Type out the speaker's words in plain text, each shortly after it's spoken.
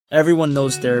Everyone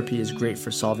knows therapy is great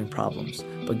for solving problems,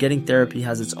 but getting therapy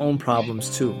has its own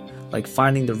problems too, like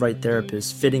finding the right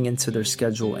therapist, fitting into their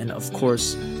schedule, and of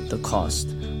course, the cost.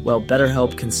 Well,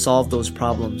 BetterHelp can solve those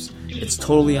problems. It's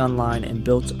totally online and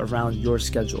built around your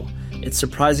schedule. It's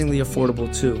surprisingly affordable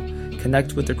too.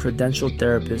 Connect with a credentialed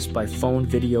therapist by phone,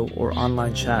 video, or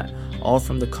online chat, all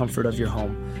from the comfort of your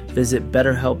home. Visit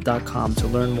BetterHelp.com to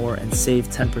learn more and save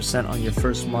 10% on your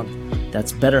first month.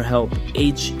 That's BetterHelp,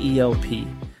 H-E-L-P.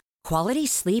 Quality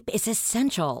sleep is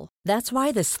essential. That's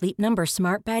why the Sleep Number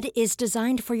Smart Bed is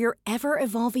designed for your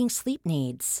ever-evolving sleep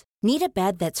needs. Need a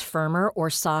bed that's firmer or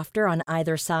softer on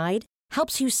either side?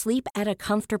 Helps you sleep at a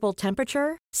comfortable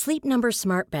temperature? Sleep Number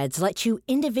Smart Beds let you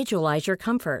individualize your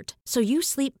comfort, so you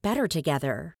sleep better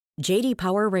together. J.D.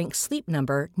 Power ranks Sleep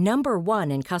Number number 1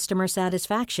 in customer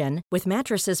satisfaction with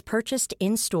mattresses purchased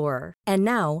in-store. And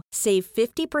now, save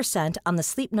 50% on the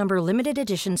Sleep Number Limited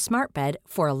Edition Smart Bed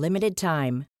for a limited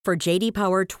time. For J.D.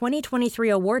 Power 2023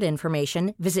 award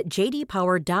information, visit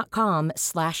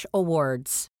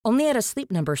jdpower.com/awards. Only at a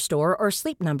Sleep Number store or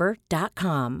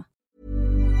sleepnumber.com.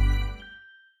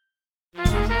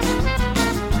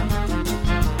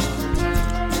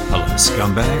 Hello,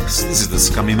 scumbags. This is the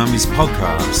Scummy Mummies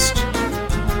podcast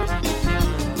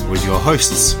with your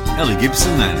hosts, Ellie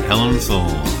Gibson and Helen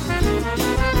Thorne.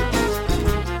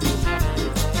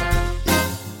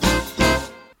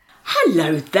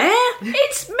 Hello there.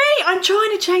 It's me. I'm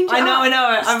trying to change it I know.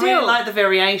 I Still. really like the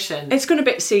variation. It's gone a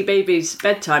bit CBeebies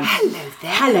bedtime. Hello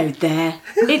there. Hello there.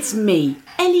 It's me,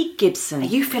 Ellie Gibson. Are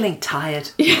you feeling tired?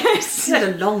 Yes. It's had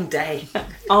a long day.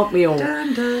 Aren't we all?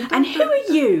 Dun, dun, And who are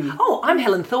you? Oh, I'm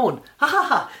Helen Thorne. Ha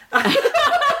ha ha.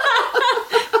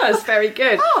 That's very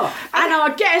good. Oh, and our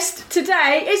guest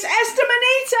today is Esther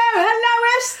Manito. Hello,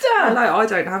 Esther. Hello, I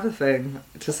don't have a thing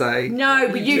to say. No,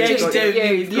 but you Yeah, just you do. do.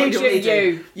 You You've got do your-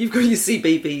 you. You've got your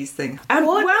CBeebies thing. And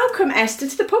welcome, Esther,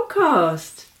 to the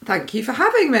podcast. Thank you for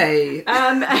having me.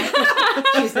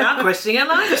 she's now questioning her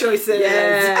life choices.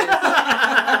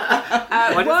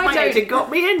 What has my agent got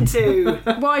me into?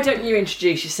 Why don't you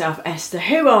introduce yourself, Esther?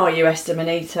 Who are you, Esther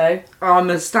Manito?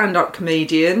 I'm a stand-up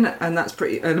comedian, and that's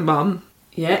pretty. And a mum.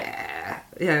 Yeah.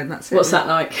 Yeah, and that's it. What's that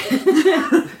like?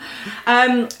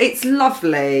 It's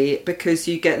lovely because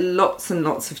you get lots and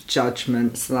lots of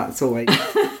judgments. So that's always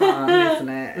fun, isn't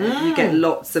it? You get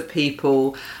lots of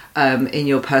people in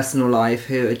your personal life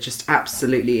who are just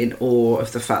absolutely in awe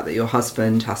of the fact that your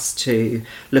husband has to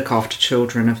look after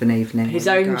children of an evening. His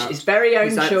very own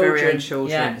children.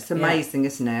 Yeah. It's amazing,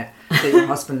 isn't it? That your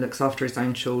husband looks after his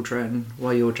own children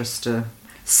while you're just a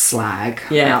slag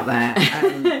out there.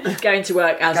 Going to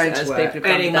work as to work. people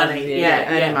have Earning done money, with you.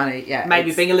 Earning money, yeah.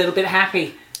 Maybe being a little bit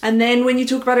happy. And then when you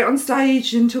talk about it on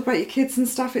stage and talk about your kids and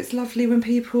stuff, it's lovely when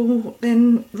people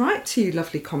then write to you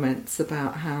lovely comments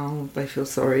about how they feel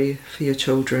sorry for your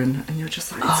children, and you're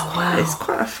just like, it's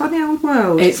quite a funny old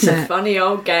world. It's isn't a it? funny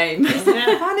old game. It's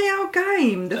a funny old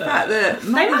game. The fact that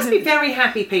They must be very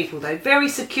happy people, though, very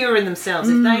secure in themselves.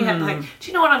 If they have, like, do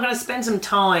you know what? I'm going to spend some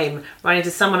time writing to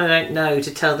someone I don't know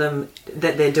to tell them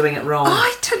that they're doing it wrong.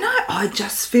 I don't know. I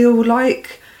just feel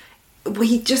like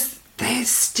there's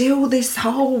still this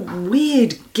whole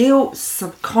weird guilt,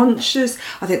 subconscious.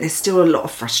 I think there's still a lot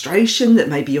of frustration that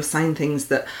maybe you're saying things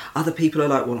that other people are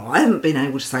like, well, I haven't been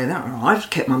able to say that, or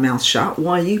I've kept my mouth shut.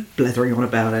 Why are you blethering on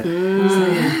about it? So,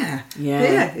 yeah. But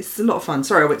yeah, it's a lot of fun.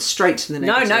 Sorry, I went straight to the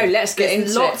negative. No, let's get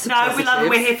into lots it. of No,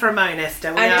 we're here for a moment,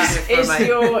 Esther.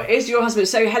 Is your husband?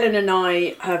 So Helen and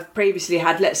I have previously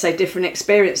had, let's say, different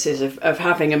experiences of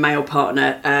having a male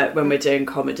partner when we're doing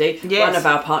comedy. Yes. One of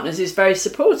our partners is very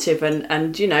supportive and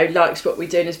you know likes what we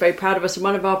do and is very proud of us. And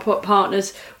one of our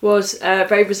partners was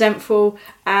very resentful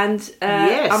and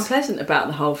unpleasant about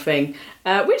the whole thing.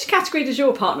 Which category does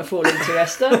your partner fall into,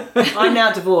 Esther? I'm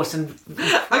now divorced and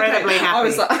incredibly happy. I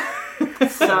was like...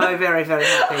 so very, very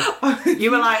happy.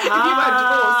 You were like, If you weren't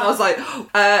divorced, I was like,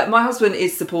 my husband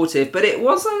is supportive, but it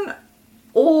wasn't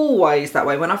always that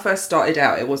way. When I first started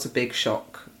out, it was a big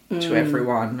shock to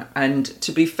everyone. And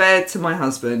to be fair to my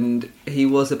husband, he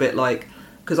was a bit like,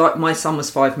 because my son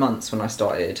was 5 months when I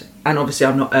started, and obviously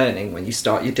I'm not earning when you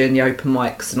start. You're doing the open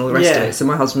mics and all the rest of it. So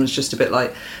my husband was just a bit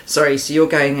like, sorry, so you're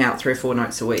going out 3 or 4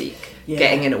 nights a week,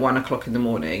 getting in at 1 o'clock in the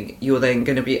morning. You're then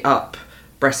going to be up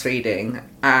breastfeeding,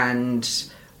 and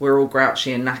we're all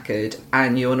grouchy and knackered,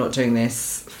 and you're not doing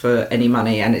this for any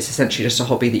money, and it's essentially just a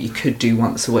hobby that you could do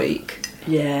once a week.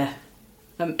 Yeah.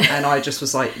 And I just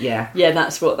was like, yeah,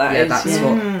 that's what that is.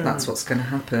 That's what's going to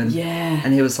happen. Yeah.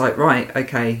 And he was like, right,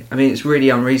 okay. I mean, it's really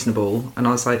unreasonable. And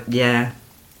I was like, yeah,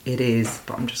 it is,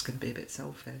 but I'm just going to be a bit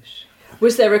selfish.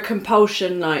 Was there a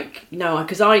compulsion, like, no,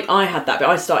 because I had that, but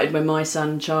I started when my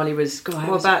son Charlie was,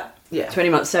 about 20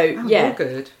 months, so You're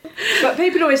good. But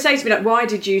people always say to me, like, why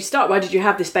did you start? Why did you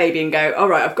have this baby and go, all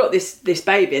right, I've got this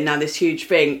baby and now this huge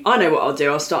thing. I know what I'll do.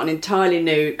 I'll start an entirely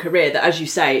new career that, as you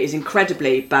say, is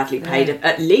incredibly badly paid,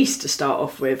 at least to start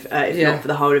off with, if not for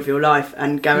the whole of your life,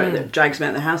 and drags me out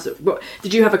of the house.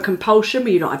 Did you have a compulsion? Were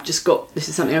you like, this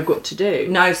is something I've got to do?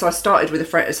 No, so I started with a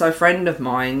friend. So a friend of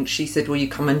mine, she said, will you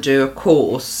come and do a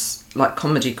course, like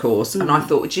comedy course? And I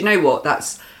thought, do you know what?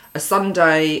 That's a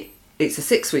Sunday. It's a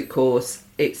 6-week course.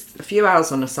 It's a few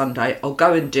hours on a Sunday. I'll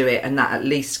go and do it, and that at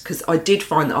least, because I did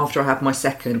find that after I had my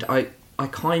second, I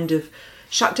kind of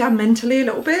shut down mentally a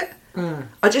little bit.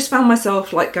 I just found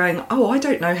myself like going, I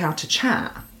don't know how to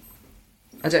chat.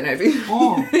 I don't know if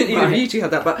you two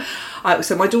had that, but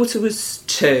so my daughter was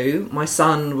 2, my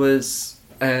son was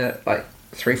like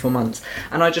 3-4 months,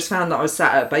 and I just found that I was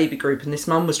sat at a baby group and this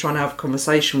mum was trying to have a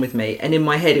conversation with me, and in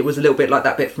my head it was a little bit like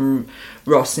that bit from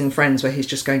Ross in Friends where he's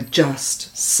just going,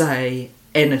 just say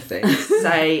anything,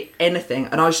 say anything,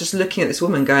 and I was just looking at this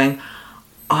woman going,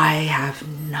 I have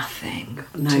nothing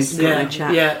to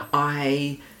chat.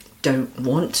 I don't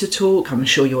want to talk. I'm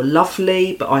sure you're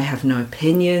lovely, but I have no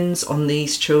opinions on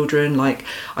these children. Like,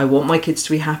 I want my kids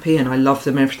to be happy and I love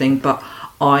them and everything, but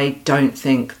I don't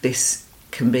think this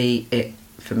can be it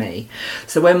for me.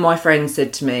 So when my friend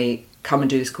said to me, come and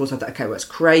do this course, I thought, okay, well, it's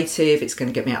creative, it's going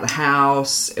to get me out of the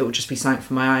house, it will just be something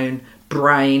for my own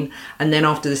brain. And then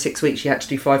after the 6 weeks, you had to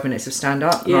do 5 minutes of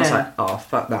stand-up, and I was like, oh,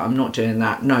 fuck that, I'm not doing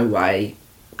that, no way,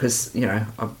 because, you know,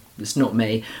 it's not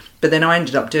me. But then I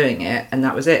ended up doing it, and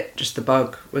that was it. Just the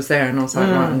bug was there, and I was like,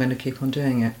 right, I'm going to keep on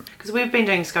doing it. Because we've been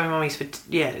doing Scummy Mummies for,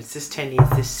 it's just 10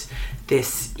 years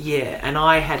this year, and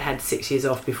I had 6 years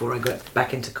off before I got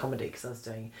back into comedy, because I was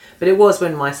doing it. But it was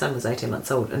when my son was 18 months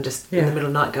old, and just in the middle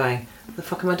of the night going, what the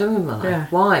fuck am I doing with my life? Yeah.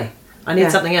 Why? I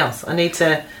need something else. I need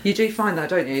to... You do find that,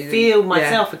 don't you? Feel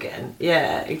myself again.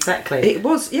 Yeah, exactly. It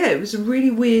was a really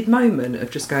weird moment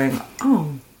of just going,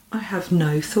 oh, I have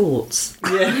no thoughts.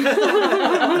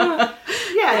 Yeah.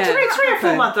 Three or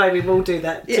 4 month baby will do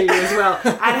that to you as well.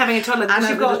 And having a toddler, because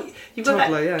you've got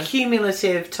that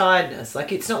cumulative tiredness.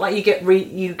 Like, it's not like you get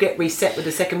reset with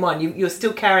the second one. You're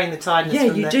still carrying the tiredness.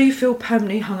 Yeah, you do feel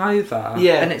permanently hungover.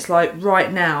 Yeah, and it's like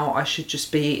right now I should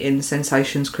just be in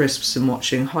Sensations Crisps and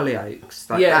watching Hollyoaks.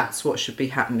 Like that's what should be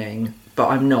happening. But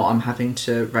I'm not. I'm having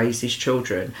to raise these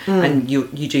children, and you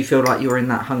do feel like you're in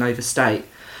that hungover state.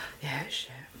 Yeah, shit.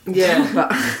 Yeah.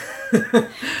 But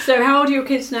so how old are your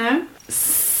kids now?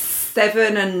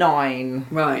 7 and 9.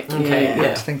 Right. Okay. Yeah. I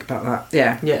have to think about that.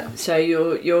 Yeah. Yeah. So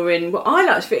you're in what I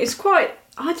like to think it's quite.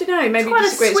 I don't know. Maybe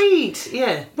it's quite sweet.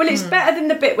 Yeah. Well, it's better than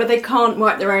the bit where they can't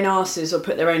wipe their own asses or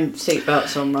put their own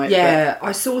seatbelts on, right? Yeah. But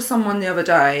I saw someone the other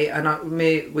day, and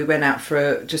we went out for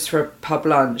a pub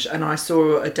lunch, and I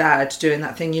saw a dad doing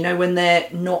that thing. You know, when they're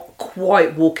not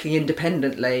quite walking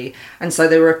independently, and so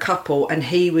they were a couple, and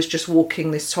he was just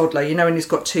walking this toddler. You know, and he's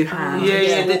got 2 hands.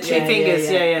 The 2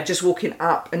 fingers. Yeah. Just walking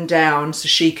up and down so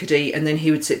she could eat, and then he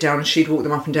would sit down and she'd walk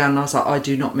them up and down. And I was like, I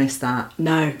do not miss that.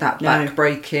 No, that back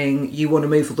breaking. You want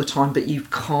to move all the time, but you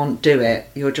can't do it.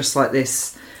 You're just like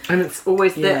this. And it's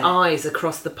always their eyes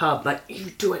across the pub, like,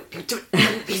 you do it.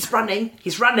 He's running.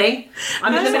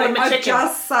 I'm in the middle of my chicken. I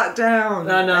just sat down.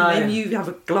 I know. And then you have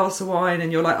a glass of wine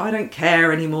and you're like, I don't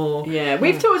care anymore. Yeah,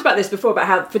 we've talked about this before, about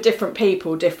how for different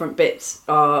people, different bits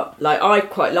are, like, I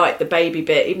quite like the baby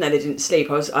bit, even though they didn't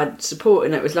sleep, I'd support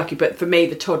and it was lucky, but for me,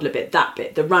 the toddler bit, that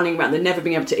bit, the running around, the never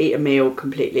being able to eat a meal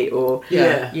completely, or,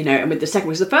 you know, and with the second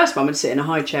one, because the first one would sit in a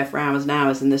high chair for hours and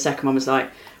hours, and the second one was like,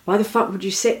 why the fuck would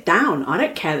you sit down? I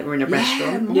don't care that we're in a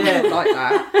restaurant. Yeah, like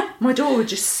that. My daughter would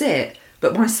just sit,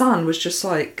 but my son was just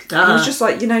like, he was just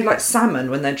like, you know, like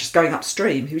salmon when they're just going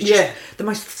upstream. He was just the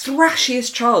most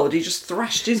thrashiest child. He just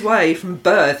thrashed his way from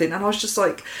birth. And I was just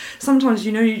like, sometimes,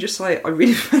 you know, you just like,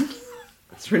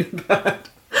 it's really bad.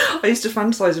 I used to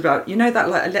fantasize about, you know, that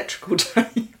like electrical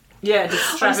tape. Yeah,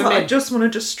 just strap him in. I just want to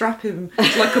just strap him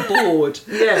like a board.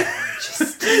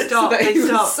 Just stop. So that he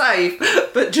was safe,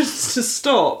 but just to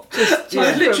stop.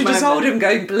 I'd literally just hold him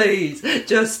going, please,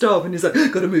 just stop. And he's like,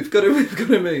 gotta move.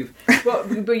 Well,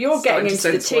 but you're getting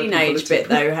into the teenage bit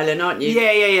though, Helen, aren't you?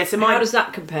 Yeah. So how does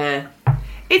that compare?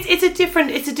 It's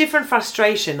a different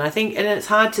frustration, I think, and it's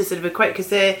hard to sort of equate because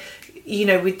they're, you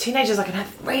know, with teenagers I can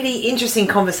have really interesting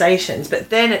conversations, but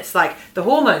then it's like the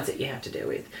hormones that you have to deal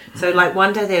with. So like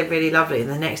one day they're really lovely and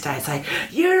the next day it's like,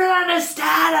 you don't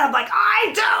understand. And I'm like,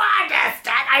 I do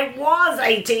understand. I was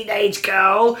a teenage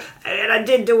girl and I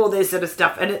did do all this sort of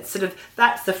stuff, and it's sort of,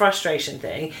 that's the frustration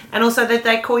thing. And also that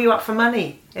they call you up for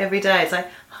money every day. It's like,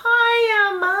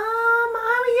 hiya mum,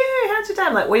 how are you? how's your day?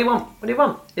 I'm like, what do you want? What do you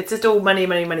want? It's just all money.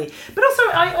 But also,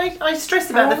 I stress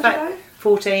about the fact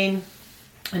 14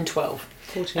 and 12.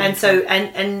 And so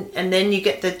and then you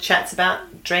get the chats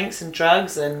about drinks and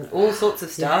drugs and all sorts of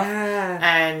stuff. Yeah.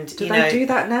 And do they do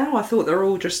that now? I thought they're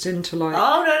all just into like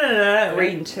no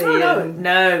green tea.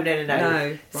 No.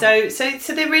 Right.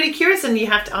 So they're really curious, and you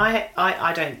have to.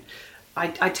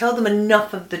 I tell them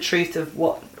enough of the truth of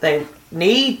what they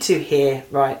need to hear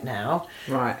right now.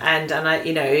 Right. And I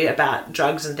about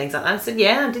drugs and things like that. I said,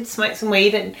 yeah, I did smoke some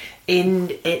weed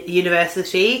in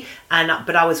university,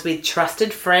 but I was with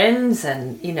trusted friends,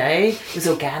 and it was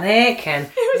organic, and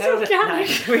it was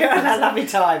organic. We had a lovely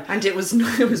time, and it was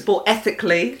bought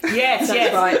ethically. Yes,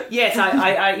 right. Yes,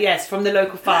 I from the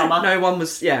local farmer. No one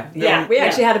was. Yeah. We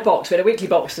actually had a box. We had a weekly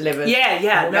box delivered.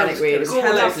 Yeah. Organic weed. It was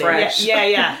Hello Fresh.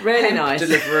 Yeah. Really nice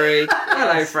delivery.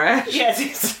 Hello Fresh. Yes,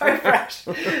 it's so fresh.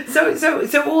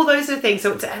 So all those sort of things.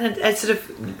 So and sort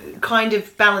of kind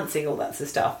of balancing all that sort of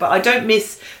stuff. But I don't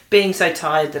miss being so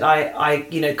tired that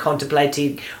I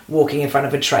contemplated walking in front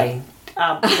of a train.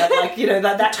 That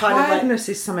kind of tiredness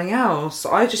is something else.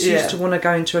 I just used to want to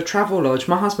go into a travel lodge.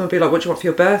 My husband would be like, "What do you want for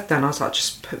your birthday?" And I was like,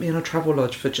 "Just put me in a travel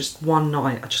lodge for just one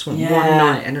night. I just want one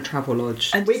night in a travel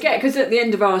lodge." And we get, because at the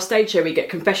end of our stage show we get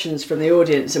confessions from the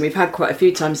audience, and we've had quite a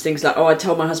few times things like, I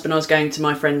told my husband I was going to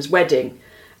my friend's wedding,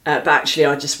 but actually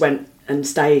I just went and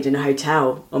stayed in a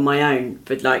hotel on my own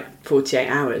for like 48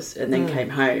 hours and then came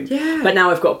home. Yeah. But now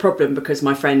I've got a problem because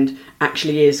my friend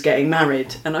actually is getting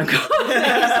married, and I got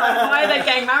why are they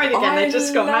getting married again? They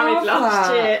just got married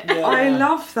last year. Yeah. I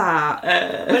love that.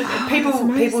 But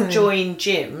people join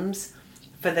gyms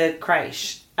for the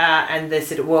creche, and they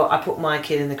said, well, I put my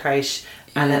kid in the creche,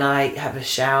 and then I have a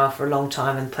shower for a long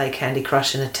time and play Candy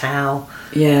Crush in a towel.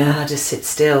 Yeah. And I just sit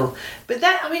still. But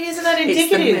that, isn't that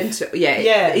indicative?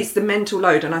 It's the mental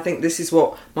load. And I think this is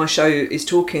what my show is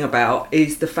talking about,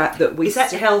 is the fact that we... Is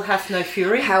that Hell Hath No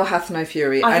Fury? Hell Hath No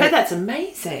Fury. I heard that's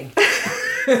amazing.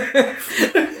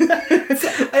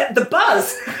 The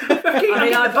buzz.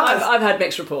 I've had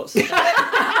mixed reports.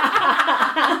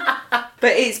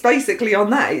 But it's basically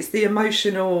on that. It's the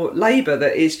emotional labour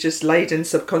that is just laden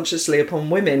subconsciously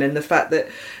upon women, and the fact that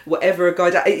whatever a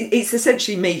guy does, it's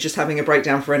essentially me just having a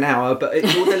breakdown for an hour. But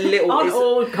it's all the little on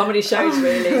all comedy shows,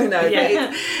 really. No,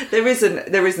 there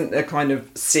isn't a kind of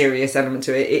serious element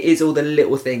to it. It is all the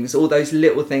little things, all those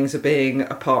little things of being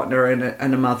a partner and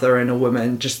a mother and a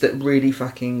woman, just that really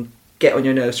fucking get on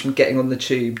your nerves, from getting on the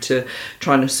tube to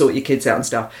trying to sort your kids out and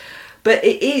stuff. But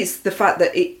it is the fact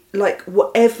that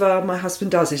whatever my husband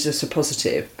does is just a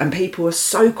positive, and people are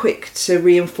so quick to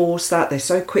reinforce that. They're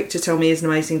so quick to tell me he's an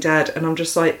amazing dad, and I'm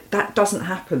just like, that doesn't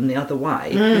happen the other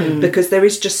way, because there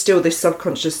is just still this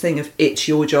subconscious thing of it's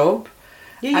your job.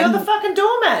 Yeah, you're the fucking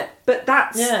doormat. But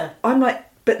I'm like,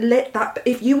 but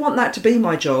if you want that to be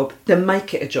my job, then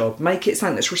make it a job. Make it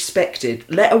something that's respected.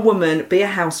 Let a woman be a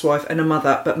housewife and a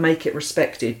mother, but make it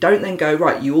respected. Don't then go,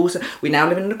 right, we now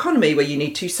live in an economy where you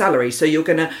need 2 salaries, so you're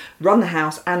going to run the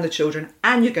house and the children,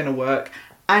 and you're going to work,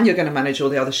 and you're going to manage all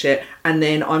the other shit, and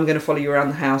then I'm going to follow you around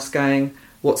the house going,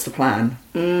 what's the plan?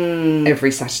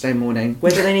 Every Saturday morning.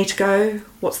 Where do they need to go?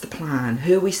 What's the plan?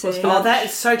 Who are we seeing? Oh, that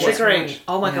is so triggering.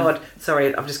 Oh my God.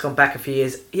 Sorry, I've just gone back a few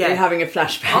years. Yeah. You're having a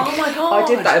flashback. Oh my God. I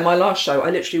did that in my last show.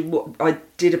 I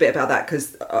did a bit about that,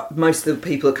 because most of the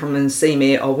people that come and see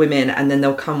me are women, and then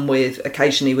they'll come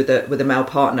occasionally with a male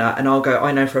partner, and I'll go,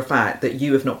 I know for a fact that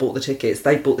you have not bought the tickets.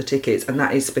 They've bought the tickets, and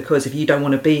that is because if you don't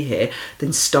want to be here,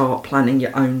 then start planning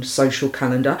your own social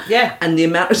calendar. Yeah. And the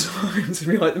amount of times,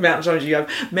 you have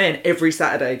men every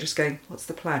Saturday just going, what's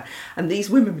the plan? And these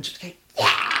women would just go,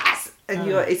 yes! And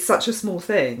it's such a small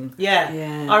thing.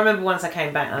 Yeah. I remember once I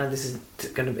came back, this is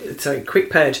going to be a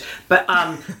quick purge, but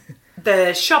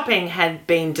the shopping had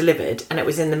been delivered, and it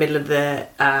was in the middle of the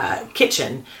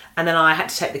kitchen, and then I had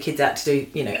to take the kids out to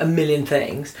do a million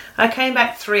things. I came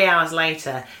back 3 hours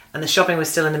later, and the shopping was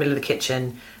still in the middle of the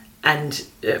kitchen, and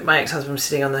my ex-husband was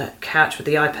sitting on the couch with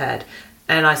the iPad,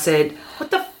 and I said,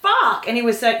 what the fuck? And he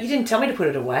was like, you didn't tell me to put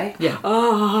it away. Yeah.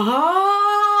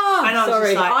 And I was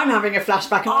sorry, like, I'm having a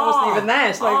flashback, and I wasn't even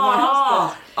there. So my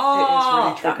husband. It was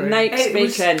really triggering. That makes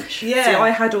me clench. Yeah. See, I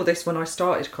had all this when I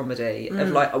started comedy, of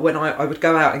like when I would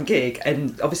go out and gig,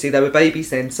 and obviously there were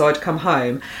babies then, so I'd come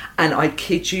home, and I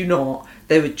kid you not,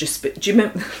 they would just be, do you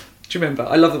remember?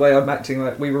 I love the way I'm acting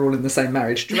like we were all in the same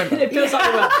marriage. Do you remember? It feels like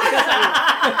we were.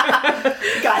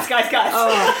 Guys.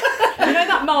 Oh. You know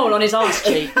that mole on his arse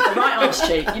cheek? The right arse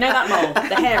cheek. You know that mole?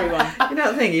 The hairy one. You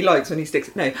know that thing he likes when he sticks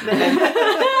it? No.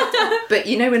 But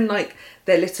you know when like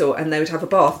they're little and they would have a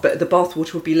bath, but the bath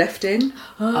water would be left in,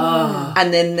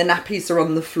 and then the nappies are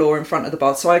on the floor in front of the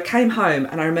bath. So I came home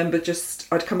and I remember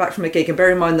I'd come back from a gig, and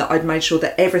bear in mind that I'd made sure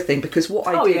that everything, because what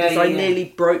I did is I nearly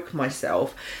broke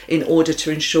myself in order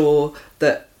to ensure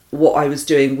that what I was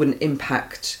doing wouldn't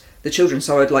impact the children.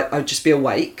 So I'd just be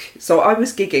awake. So I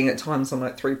was gigging at times on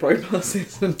like 3 Pro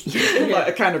Pluses and like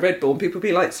a can of Red Bull, and people would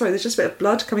be like, sorry, there's just a bit of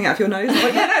blood coming out of your nose. I'm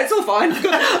like, yeah, no, it's all fine.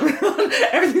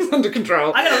 Everything's under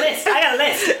control. I got a list.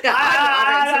 Yeah,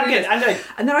 I'm good.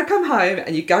 And then I come home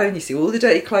and you go and you see all the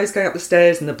dirty clothes going up the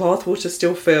stairs and the bath water's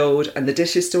still filled and the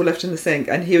dishes still left in the sink,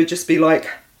 and he would just be like,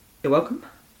 you're welcome.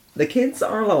 The kids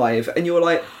are alive. And you're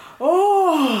like,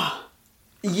 oh...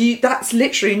 that's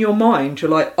literally in your mind.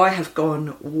 You're like, I have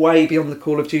gone way beyond the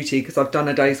call of duty because I've done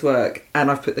a day's work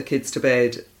and I've put the kids to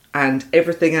bed, and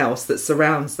everything else that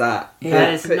surrounds that.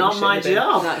 Yeah, it's not my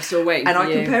job. That's still waiting and for I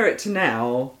you. compare it to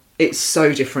now. It's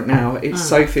so different now. It's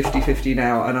so 50-50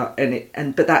 now,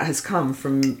 but that has come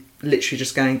from literally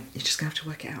just going, you're just going to have to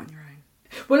work it out on your own.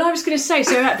 Well, I was going to say,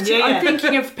 so I'm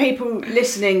thinking of people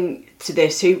listening to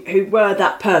this who were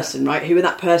that person, right? Who were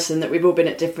that person that we've all been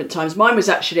at different times. Mine was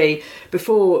actually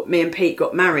before me and Pete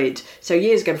got married. So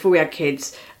years ago, before we had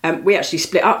kids, we actually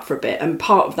split up for a bit. And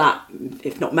part of that,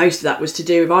 if not most of that, was to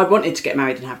do with I wanted to get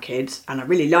married and have kids. And I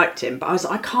really liked him. But I was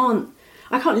like, I can't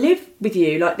live with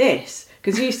you like this.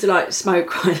 Because he used to like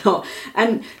smoke quite a lot,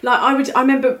 and like I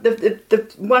remember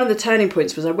the one of the turning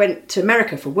points was I went to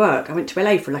America for work. I went to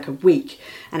LA for like a week,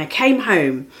 and I came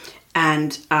home,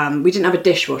 and we didn't have a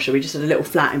dishwasher. We just had a little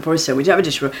flat in Forest Hill. We didn't have a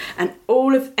dishwasher, and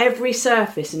every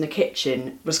surface in the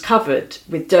kitchen was covered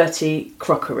with dirty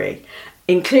crockery,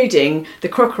 including the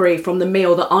crockery from the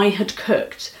meal that I had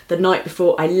cooked the night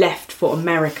before I left for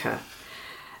America.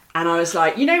 And I was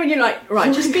like, you know when you're like,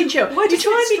 right, just be chill. Why you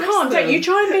try and be calm, don't you?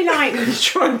 Try and be like... You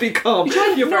try and be calm.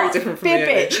 You're very different from me. Be a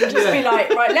bitch and just be like,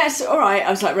 right, I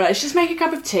was like, right, let's just make a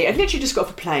cup of tea. I'd literally just got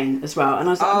off a plane as well. And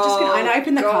I was like, I'm just going to... And I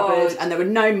opened the cupboard and there were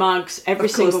no mugs, every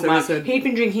single mug. He'd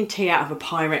been drinking tea out of a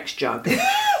Pyrex jug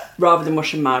rather than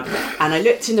wash a mug. And I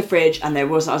looked in the fridge and I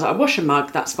was like, I wash a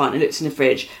mug, that's fine. I looked in the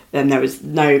fridge, then there was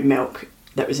no milk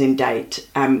that was in date.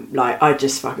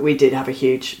 We did have a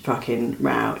huge fucking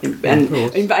row,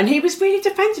 and he was really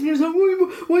defensive. He was like,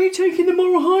 why are you taking the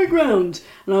moral high ground?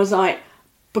 And I was like,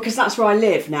 because that's where I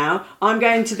live now. I'm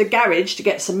going to the garage to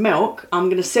get some milk. I'm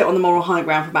going to sit on the moral high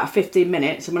ground for about 15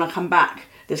 minutes, and when I come back,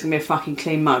 there's going to be a fucking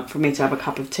clean mug for me to have a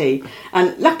cup of tea.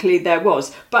 And luckily there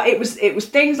was. But it was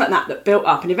things like that built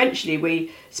up, and eventually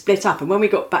we split up. And when we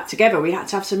got back together, we had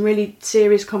to have some really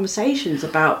serious conversations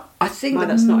about I think why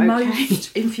the that's not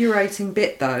most infuriating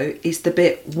bit, though, is the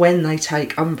bit when they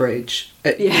take umbrage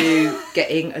at you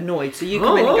getting annoyed. So you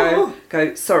come in and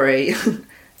go, sorry,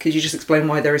 could you just explain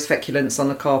why there is feculence on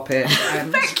the carpet?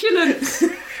 Feculence!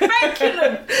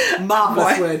 Feculent!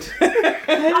 Marvellous word.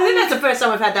 I think that's the first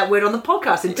time I've had that word on the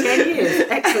podcast in 10 years.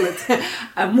 Excellent.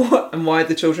 And why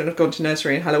the children have gone to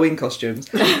nursery in Halloween costumes.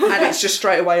 And it's just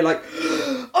straight away like,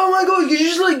 oh my God, you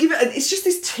just like give it... It's just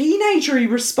this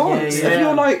teenagery response. Yeah. And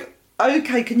you're like,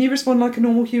 okay, can you respond like a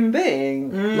normal human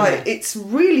being? Like, it's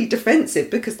really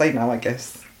defensive because they know, I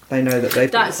guess... They know that they've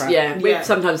been crap. We've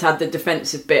sometimes had the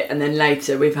defensive bit, and then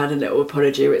later we've had a little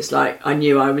apology where it's like, I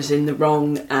knew I was in the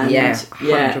wrong, and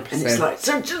 100%. And it's like,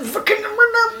 so just fucking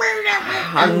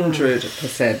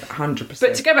 100%.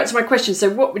 But to go back to my question, so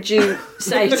what would you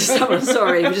say to someone?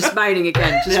 Sorry, we're just moaning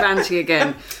again, just ranting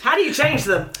again. How do you change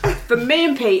them? For me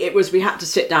and Pete, it was we had to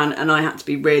sit down and I had to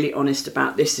be really honest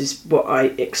about this is what I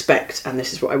expect and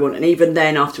this is what I want. And even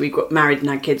then, after we got married and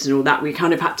had kids and all that, we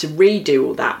kind of had to redo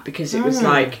all that because it was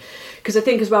like... Because I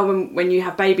think as well, when you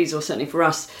have babies, or certainly for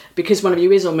us, because one of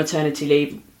you is on maternity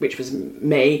leave, which was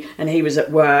me, and he was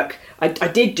at work, I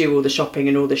did do all the shopping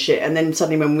and all the shit. And then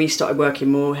suddenly when we started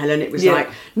working more, Helen, it was like,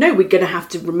 no, we're going to have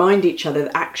to remind each other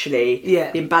that actually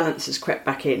the imbalance has crept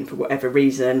back in for whatever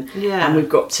reason. Yeah. And we've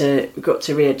got to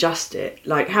readjust it.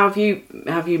 Like, how have you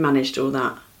managed all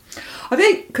that? I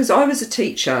think because I was a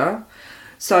teacher,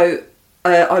 so...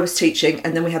 I was teaching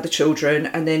and then we had the children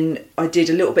and then I did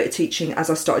a little bit of teaching as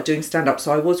I started doing stand-up.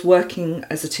 So I was working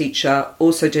as a teacher,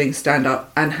 also doing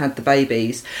stand-up and had the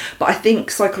babies. But I think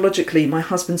psychologically my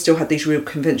husband still had these real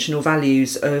conventional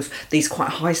values of these quite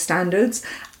high standards.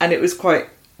 And it was quite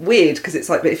weird because it's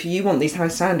like, but if you want these high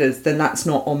standards, then that's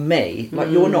not on me. Like,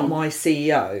 you're not my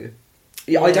CEO.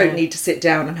 I don't need to sit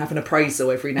down and have an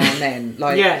appraisal every now and then.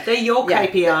 Like, they're your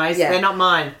KPIs. They're not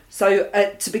mine. So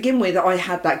to begin with, I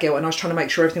had that guilt and I was trying to make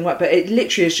sure everything worked. But it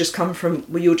literally has just come from,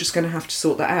 well, you're just going to have to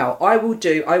sort that out. I will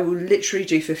literally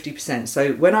do 50%.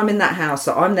 So when I'm in that house,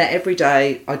 so I'm there every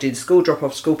day. I do the school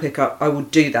drop-off, school pick-up. I will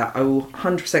do that. I will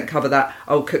 100% cover that.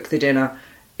 I will cook the dinner.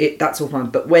 That's all fine.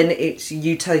 But when it's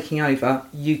you taking over,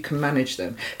 you can manage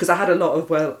them. Because I had a lot of,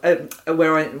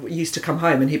 where I used to come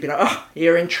home and he'd be like, oh,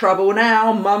 you're in trouble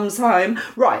now, mum's home.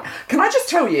 Right, can I just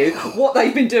tell you what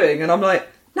they've been doing? And I'm like,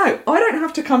 no, I don't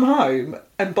have to come home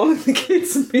and bother the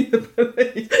kids and be the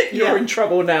police. You're in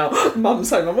trouble now,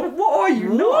 mum's home. I'm like, what are you?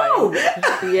 No.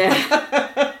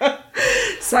 Yeah.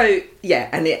 So,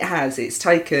 and it's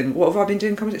taken, what have I been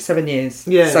doing? 7 years.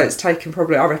 Yeah. So it's taken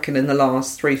probably, I reckon, in the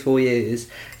last 3-4 years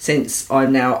since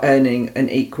I'm now earning an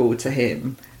equal to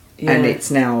him. Yeah. And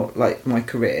it's now, like, my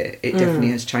career. It definitely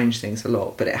has changed things a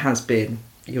lot. But it has been,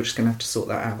 you're just going to have to sort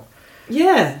that out.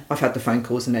 Yeah. I've had the phone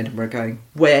calls in Edinburgh going,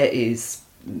 where is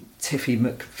Tiffy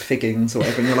McFiggins or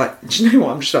whatever? And you're like, do you know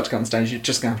what? I'm just about to go on stage. You're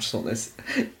just going to have to sort this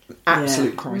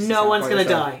absolute crisis. No one's going to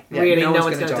die. Yeah, really, no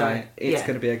one's going to die. It's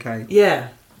going to be okay. Yeah.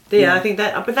 Yeah, I think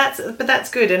that, but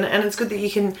that's good, and it's good that you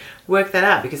can work that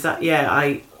out because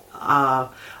I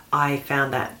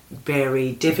found that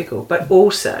very difficult. But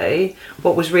also,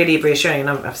 what was really reassuring, and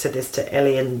I've said this to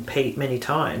Ellie and Pete many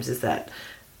times, is that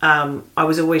I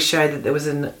was always shown that there was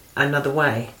another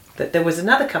way. That there was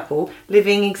another couple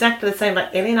living exactly the same.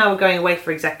 Like Ellie and I were going away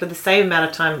for exactly the same amount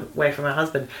of time away from our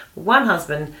husband. One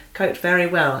husband coped very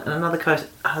well, and another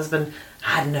husband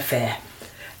had an affair.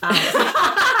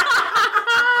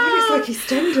 It's like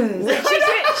EastEnders.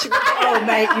 Oh,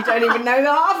 mate, you don't even know the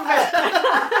half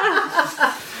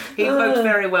of it. He coped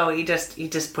very well. He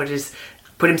just put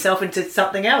himself into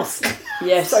something else.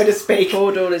 Yes, so to speak.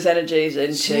 Poured all his energies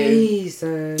into.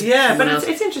 Jesus. Yeah, but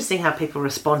it's interesting how people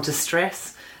respond to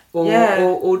stress,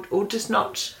 or just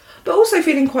not. But also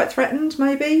feeling quite threatened,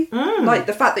 maybe. Like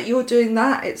the fact that you're doing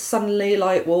that, it's suddenly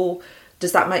like, well,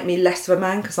 does that make me less of a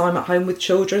man because I'm at home with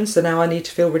children? So now I need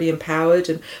to feel really empowered.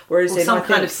 And whereas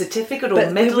kind of certificate or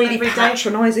but medal we're really every day.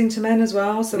 patronising to men as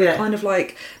well. So we're kind of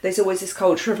like, there's always this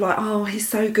culture of like, oh, he's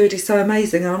so good, he's so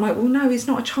amazing. And I'm like, well, no, he's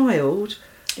not a child.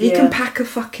 He can pack a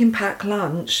fucking packed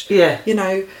lunch. Yeah. You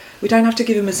know, we don't have to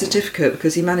give him a certificate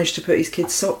because he managed to put his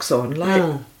kids' socks on. Like,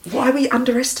 why are we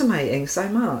underestimating so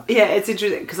much? Yeah, it's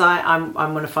interesting because I'm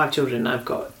one of 5 children. I've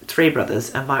got 3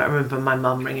 brothers, and I remember my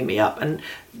mum ringing me up, and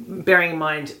bearing in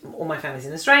mind all my family's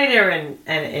in Australia, and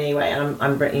anyway, and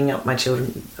I'm bringing up my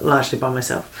children largely by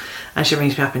myself, and she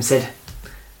rings me up and said,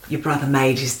 "Your brother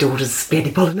made his daughter's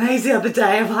spaghetti bolognese the other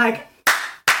day." I'm like,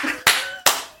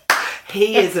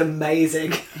 he is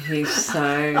amazing. He's so.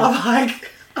 I'm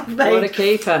like, what a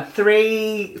keeper.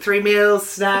 3 meals,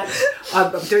 snacks.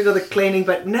 I'm doing all the cleaning,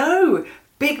 but no.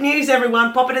 Big news,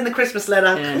 everyone. Pop it in the Christmas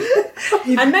letter.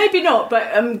 Yeah. And maybe not, but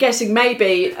I'm guessing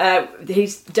maybe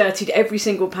he's dirtied every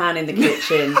single pan in the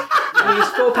kitchen. He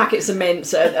used 4 packets of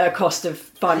mince at a cost of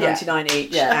 $5.99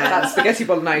 each. Yeah, that spaghetti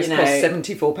bolognese cost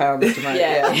 £74 to make.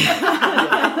 Yeah.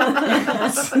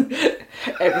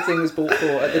 Everything was bought for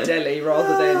at the deli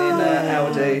rather than in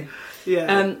Aldi.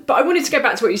 Yeah. But I wanted to go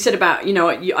back to what you said about,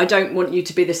 I don't want you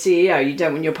to be the CEO. You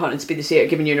don't want your partner to be the CEO,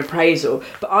 giving you an appraisal.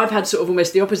 But I've had sort of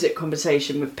almost the opposite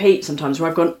conversation with Pete sometimes where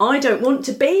I've gone, I don't want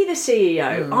to be the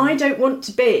CEO. I don't want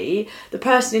to be the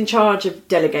person in charge of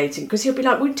delegating. Because he'll be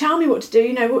like, well, tell me what to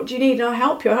do. What do you need? I'll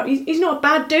help you. He's not a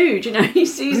bad dude.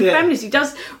 He's a feminist. He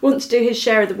does want to do his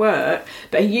share of the work.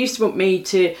 But he used to want me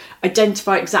to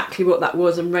identify exactly what that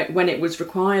was and when it was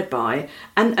required by.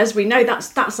 And as we know,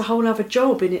 that's a whole other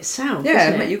job in itself.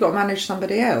 Yeah, but you've got to manage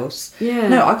somebody else. Yeah.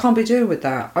 No, I can't be doing with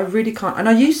that. I really can't. And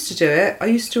I used to do it. I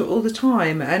used to do it all the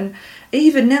time. And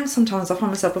even now sometimes I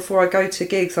find myself, before I go to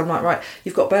gigs, I'm like, right,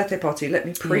 you've got a birthday party, let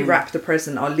me pre-wrap the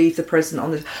present. I'll leave the present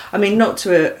on the... I mean, not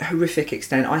to a horrific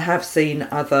extent. I have seen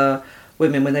other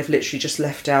women when they've literally just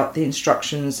left out the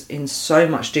instructions in so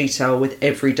much detail with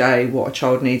every day what a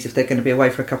child needs if they're going to be away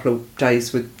for a couple of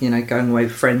days with, going away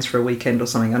with friends for a weekend or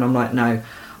something. And I'm like, no,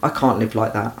 I can't live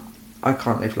like that. I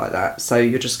can't live like that. So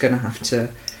you're just going to have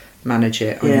to manage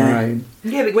it on your own.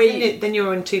 Yeah, but then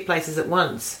you're in 2 places at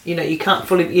once. You can't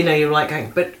fully, you're like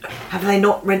going, but have they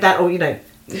not read that? Or,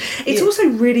 It's also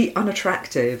really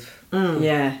unattractive.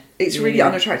 Yeah. It's really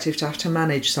unattractive to have to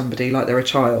manage somebody like they're a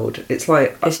child. It's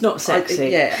like... It's not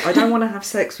sexy. I don't want to have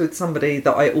sex with somebody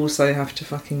that I also have to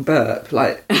fucking burp.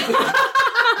 Like...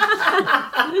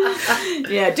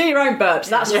 Yeah, do your own burps.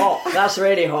 That's hot. That's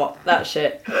really hot. That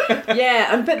shit.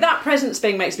 Yeah, but that presents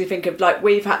thing makes me think of, like,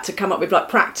 we've had to come up with, like,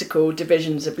 practical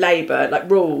divisions of labour, like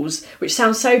rules, which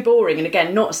sounds so boring and,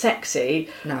 again, not sexy,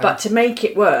 but to make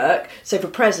it work. So for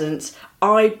presents,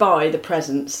 I buy the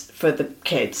presents for the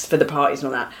kids, for the parties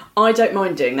and all that. I don't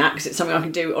mind doing that because it's something I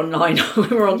can do online when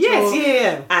we're on tour.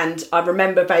 Yeah. And I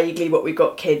remember vaguely what we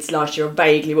got kids last year, or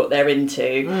vaguely what they're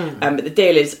into. But the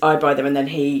deal is I buy them and then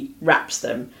he wraps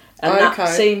them. And that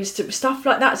seems to... Stuff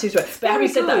like that seems to work. But having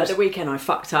said that, at the weekend I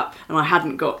fucked up and I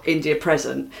hadn't got Indy a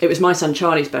present. It was my son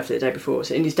Charlie's birthday the day before.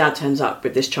 So Indy's dad turns up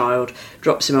with this child,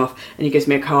 drops him off, and he gives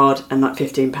me a card and like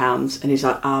 £15. And he's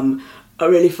like, I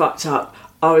really fucked up.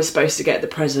 I was supposed to get the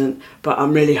present, but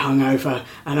I'm really hungover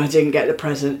and I didn't get the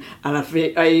present, and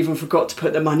I even forgot to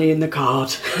put the money in the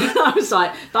card. I was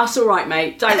like, that's all right,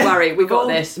 mate. Don't worry. We got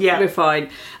this. Yeah. We're fine.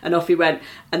 And off he went.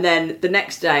 And then the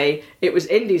next day, it was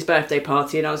Indy's birthday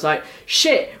party, and I was like,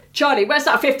 shit, Charlie, where's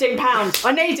that £15?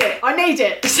 I need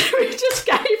it. So we just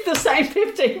gave the same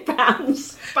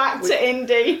 £15 back to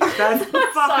Indy. That's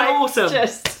fucking awesome.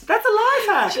 That's a life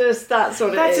hack. Just that's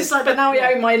what it is. Just like, but now we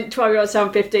owe my 12-year-old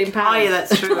son £15. Oh yeah,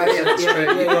 that's true. That's true.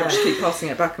 Yeah. Just keep passing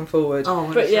it back and forward.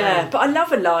 Oh, but I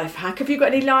love a life hack. Have you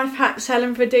got any life hacks,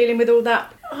 Helen, for dealing with all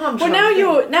that? Now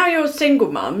you're a single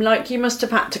mum. Like, you must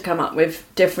have had to come up with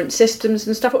different systems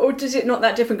and stuff. Or is it not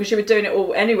that different because you were doing it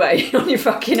all anyway on your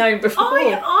fucking own before?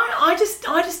 I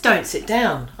just don't sit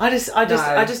down. I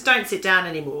just don't sit down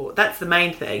anymore. That's the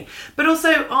main thing. But also,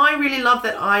 I really love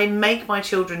that I make my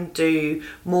children do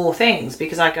more things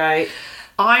because I go,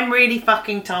 I'm really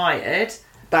fucking tired.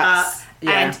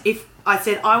 And if I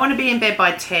said I want to be in bed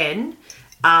by 10.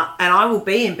 And I will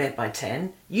be in bed by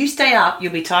 10. You stay up,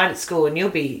 you'll be tired at school and you'll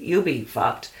be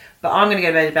fucked. But I'm going to go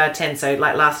to bed about 10. So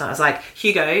like last night I was like,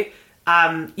 Hugo,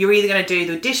 you're either going to do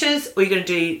the dishes or you're going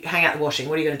to hang out the washing.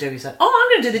 What are you going to do? He's like, I'm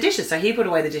going to do the dishes. So he put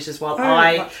away the dishes while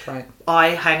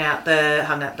I hung out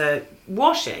the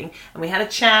washing, and we had a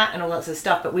chat and all that sort of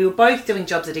stuff, but we were both doing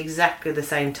jobs at exactly the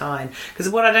same time. Because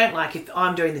what I don't like, if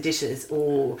I'm doing the dishes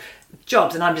or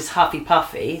jobs and I'm just huffy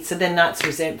puffy, so then that's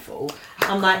resentful.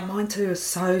 I'm like, mine too are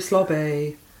so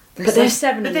slobby. They're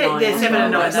 7 and 9. They're 7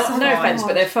 and 9. No offence,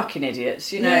 but they're fucking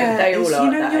idiots. You know, they all are.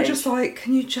 You know, you're just like,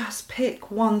 can you just pick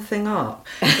one thing up?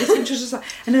 It's just like,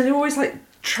 and then they're always like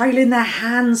trailing their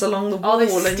hands along the wall,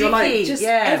 and you're like,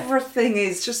 everything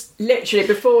is just literally.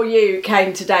 Before you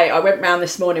came today, I went round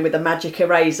this morning with a magic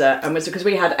eraser, and was because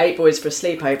we had 8 boys for a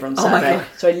sleepover on Saturday.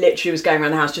 So I literally was going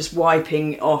around the house just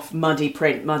wiping off muddy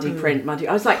print.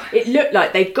 I was like, it looked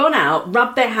like they'd gone out,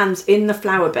 rubbed their hands in the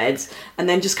flower beds, and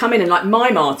then just come in and like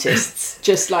mime artists,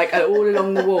 just like all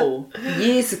along the wall.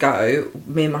 Years ago,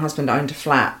 me and my husband owned a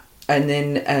flat. And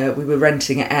then we were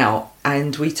renting it out,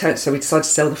 and we decided to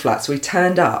sell the flat. So we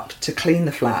turned up to clean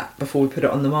the flat before we put it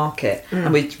on the market,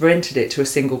 and we rented it to a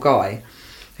single guy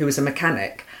who was a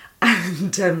mechanic.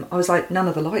 And I was like, none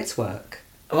of the lights work.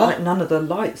 Like none of the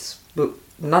lights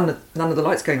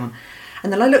going on.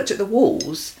 And then I looked at the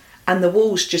walls, and the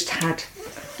walls just had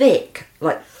thick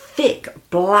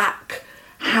black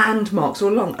hand marks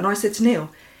all along. And I said to Neil,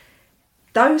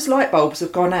 those light bulbs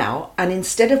have gone out, and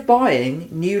instead of buying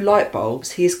new light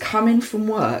bulbs, he has come in from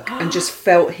work and just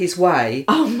felt his way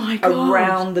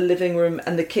around the living room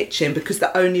and the kitchen, because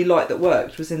the only light that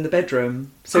worked was in the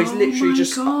bedroom. So he's literally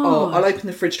just, I'll open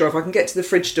the fridge door. If I can get to the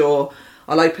fridge door,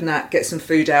 I'll open that, get some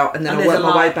food out, and then I'll work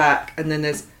my way back. And then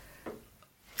there's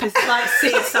like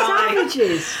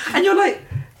savages. And you're like,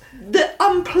 the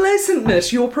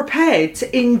unpleasantness you're prepared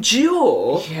to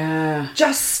endure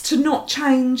just to not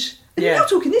change. And you're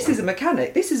talking, this is a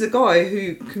mechanic. This is a guy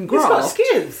who can graft. He's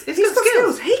got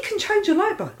skills. He can change a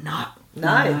light bulb. No.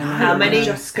 How many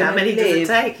does it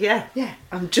take? Yeah.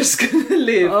 I'm just going to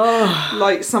live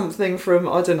like something from,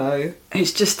 I don't know.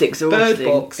 It's just exhausting. Bird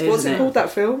Box. What's it called, that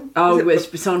film?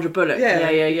 With Sandra Bullock. Yeah.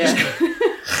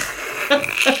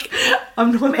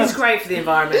 It's great for the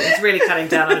environment. He's really cutting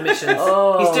down on emissions.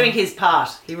 He's doing his part.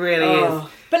 He really is.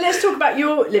 But let's talk about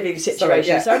your living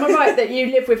situation. So am I right that you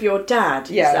live with your dad?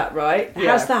 Yeah. Is that right?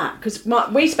 Yeah. How's that? Because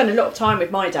we spend a lot of time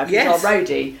with my dad. He's our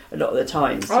roadie a lot of the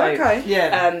time.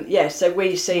 So, so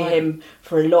we see him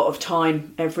for a lot of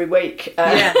time every week.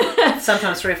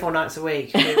 Sometimes 3 or 4 nights a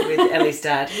week with Ellie's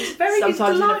dad.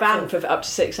 Sometimes in a van for up to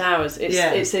 6 hours.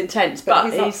 It's intense,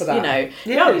 but he's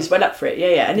well up for it.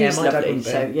 And he's lovely.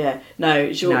 So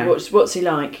what's he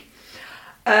like?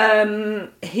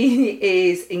 He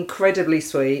is incredibly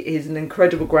sweet. He's an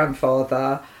incredible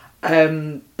grandfather,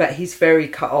 but he's very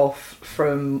cut off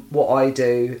from what I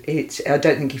do. I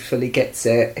don't think he fully gets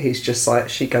it. He's just like,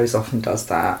 she goes off and does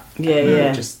that.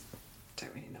 I just don't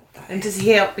really know what that And does he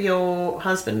help your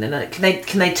husband? And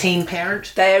can they teen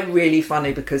parent? They're really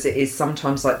funny because it is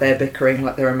sometimes like they're bickering,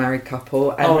 like they're a married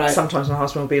couple, and sometimes my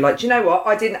husband will be like, "Do you know what?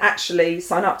 I didn't actually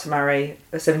sign up to marry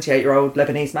a 78-year-old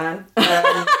Lebanese man."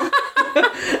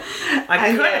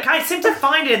 I seem to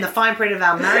find it in the fine print of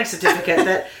our marriage certificate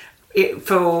that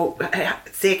for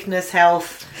sickness,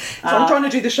 health. So I'm trying to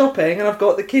do the shopping and I've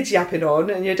got the kids yapping on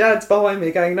and your dad's behind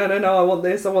me going, no, I want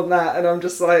this, I want that. And I'm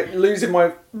just like losing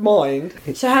my mind.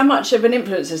 So how much of an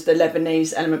influence has the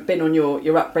Lebanese element been on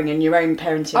your upbringing, your own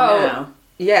parenting now?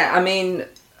 Yeah, I mean,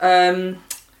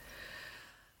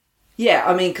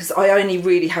 because I only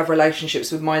really have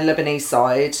relationships with my Lebanese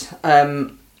side.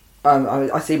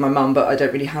 I see my mum, but I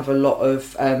don't really have a lot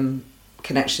of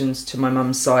connections to my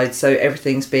mum's side, so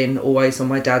everything's been always on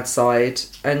my dad's side,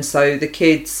 and so the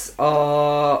kids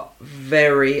are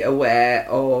very aware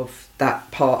of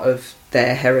that part of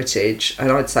their heritage,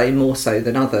 and I'd say more so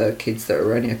than other kids that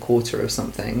are only a quarter of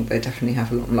something. They definitely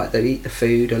have a lot, like they eat the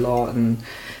food a lot and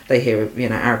they hear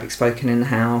Arabic spoken in the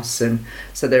house, and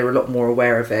so they're a lot more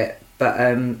aware of it. But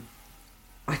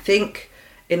I think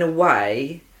in a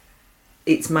way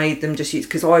it's made them just use,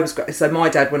 because my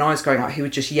dad, when I was growing up, he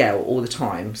would just yell all the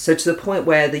time, so to the point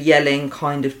where the yelling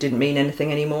kind of didn't mean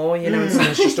anything anymore, and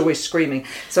someone's just always screaming.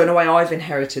 So in a way I've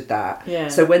inherited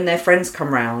that. So when their friends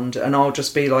come round and I'll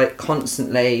just be like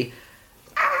constantly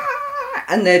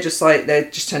and they're just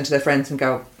turn to their friends and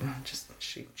go,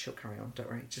 she'll carry on, don't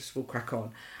worry, just we'll crack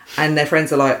on. And their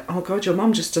friends are like, oh god, your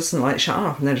mum just doesn't like shut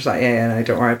up, and they're just like, yeah, no,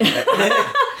 don't worry about it.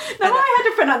 No, I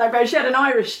had a friend like that, but she had an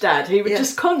Irish dad who would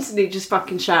just constantly just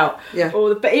fucking shout. Yeah.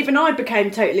 But even I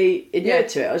became totally inured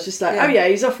to it. I was just like, oh yeah,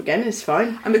 he's off again, it's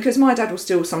fine. And because my dad will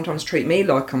still sometimes treat me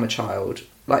like I'm a child,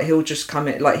 like he'll just come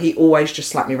in, like he always just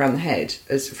slapped me around the head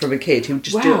from a kid. He would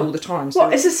just do it all the time. So,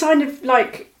 what, is a sign of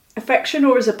like affection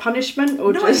or as a punishment,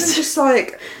 or not even just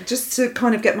like just to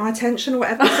kind of get my attention or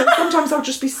whatever? So sometimes I'll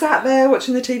just be sat there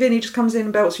watching the TV and he just comes in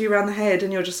and belts you around the head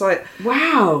and you're just like,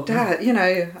 wow, Dad,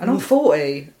 and I'm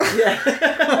 40. Yeah.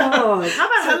 How about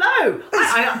hello?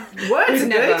 Words are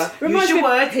good. Use your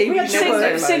word. We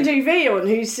had Cindy V on,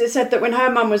 who said that when her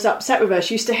mum was upset with her,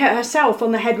 she used to hit herself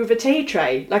on the head with a tea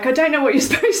tray. Like, I don't know what you're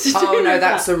supposed to do. Oh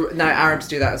no, no, Arabs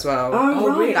do that as well. Oh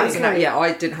right.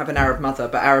 I didn't have an Arab mother,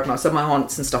 but Arab mother. So my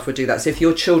aunts and stuff would do that. So if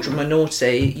your children were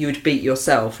naughty, you would beat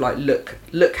yourself. Like,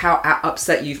 look how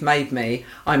upset you've made me.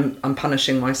 I'm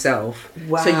punishing myself.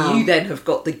 Wow. So you then have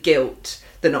got the guilt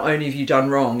that not only have you done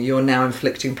wrong, you're now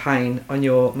inflicting pain on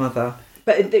your mother.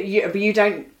 But you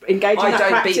don't engage in that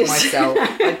practice. I don't beat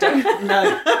myself. I don't.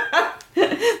 No.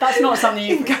 That's not something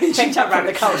you can picked up around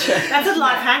the culture. That's a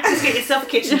life hack. Just get yourself a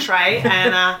kitchen tray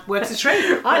and works a treat.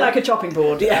 I like a chopping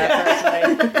board.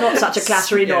 Personally. Not such a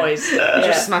clattery noise.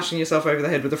 Just smashing yourself over the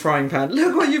head with a frying pan.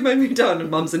 Look what you've made me done,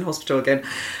 and mum's in hospital again.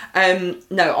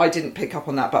 No, I didn't pick up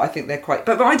on that, but I think they're quite.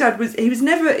 But my dad was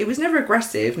never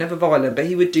aggressive, never violent, but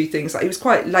he would do things like he was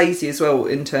quite lazy as well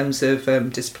in terms of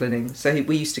disciplining. So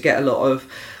we used to get a lot of,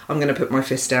 I'm going to put my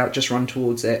fist out, just run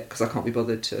towards it because I can't be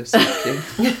bothered to smack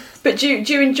you. But do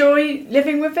you enjoy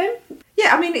living with him?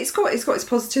 Yeah, I mean, it's got its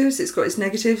positives, it's got its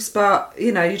negatives, but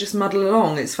you just muddle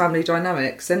along. It's family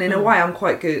dynamics, and in a way, I'm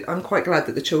quite glad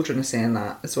that the children are seeing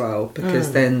that as well,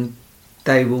 because then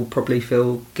they will probably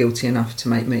feel guilty enough to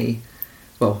make me,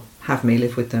 have me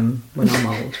live with them when I'm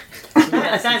old.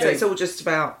 So it's all just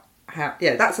about how.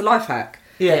 Yeah, that's a life hack.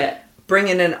 Yeah, bring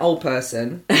in an old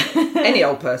person, any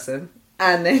old person,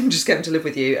 and then just get them to live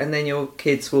with you, and then your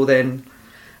kids will then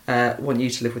want you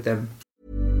to live with them.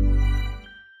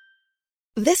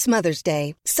 This Mother's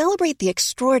Day, celebrate the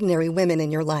extraordinary women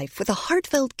in your life with a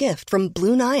heartfelt gift from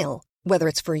Blue Nile. Whether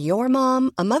it's for your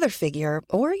mom, a mother figure,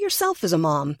 or yourself as a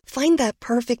mom, find that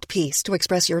perfect piece to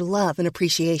express your love and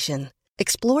appreciation.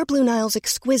 Explore Blue Nile's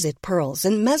exquisite pearls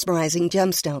and mesmerizing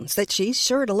gemstones that she's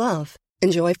sure to love.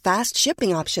 Enjoy fast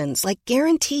shipping options like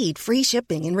guaranteed free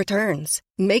shipping and returns.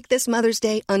 Make this Mother's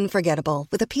Day unforgettable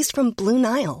with a piece from Blue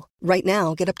Nile. Right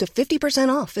now, get up to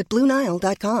 50% off at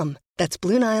BlueNile.com. That's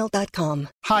BlueNile.com.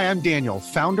 Hi, I'm Daniel,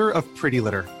 founder of Pretty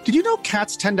Litter. Did you know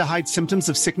cats tend to hide symptoms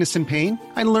of sickness and pain?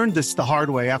 I learned this the hard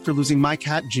way after losing my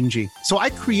cat, Gingy. So I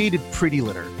created Pretty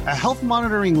Litter, a health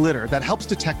monitoring litter that helps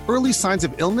detect early signs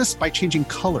of illness by changing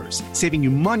colors, saving you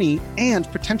money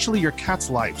and potentially your cat's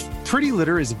life. Pretty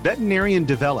Litter is veterinarian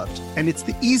developed, and it's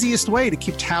the easiest way to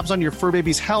keep tabs on your fur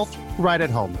baby's health right at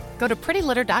home. Go to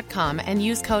prettylitter.com and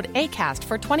use code ACAST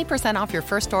for 20% off your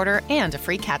first order and a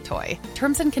free cat toy.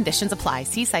 Terms and conditions apply.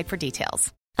 See site for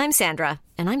details. I'm Sandra,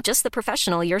 and I'm just the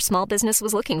professional your small business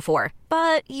was looking for.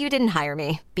 But you didn't hire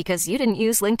me because you didn't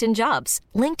use LinkedIn Jobs.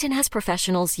 LinkedIn has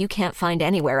professionals you can't find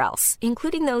anywhere else,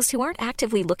 including those who aren't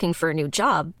actively looking for a new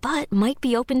job, but might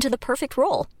be open to the perfect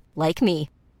role, like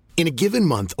me. In a given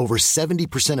month, over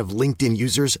 70% of LinkedIn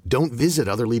users don't visit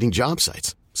other leading job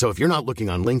sites. So if you're not looking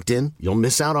on LinkedIn, you'll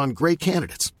miss out on great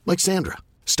candidates like Sandra.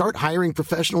 Start hiring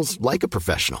professionals like a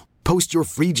professional. Post your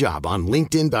free job on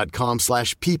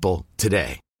linkedin.com/people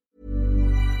today.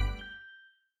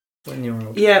 When you're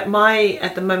old. Yeah,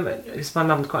 at the moment, because my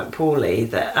mum's quite poorly,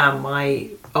 that my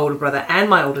older brother and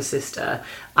my older sister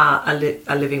are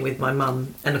living with my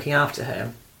mum and looking after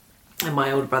her. And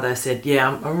my older brother said,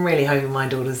 "Yeah, I'm really hoping my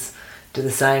daughters do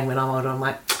the same when I'm older." I'm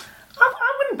like,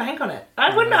 I wouldn't bank on it.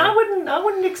 I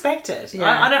wouldn't expect it.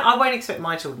 Yeah. I won't expect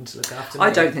my children to look after me. I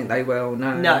don't think they will.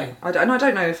 No. I don't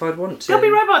know if I'd want to. They'll be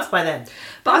robots by then.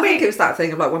 But I think it was that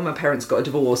thing of like when my parents got a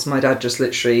divorce, my dad just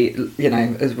literally,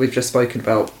 as we've just spoken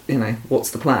about, what's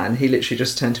the plan? He literally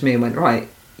just turned to me and went, right,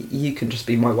 you can just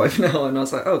be my wife now. And I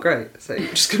was like, oh great, so you're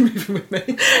just going to move in with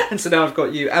me. And so now I've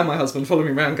got you and my husband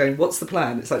following me around going, what's the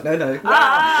plan? It's like, no.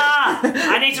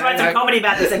 I need to write some comedy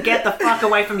about this and get the fuck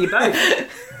away from you both.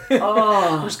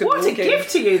 Oh, what a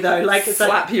gift to you though! Like it's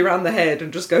slap you around the head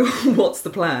and just go, "What's the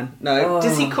plan?" No.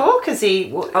 Does he cook? Is he?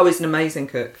 He's an amazing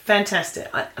cook. Fantastic,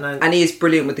 and he is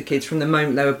brilliant with the kids from the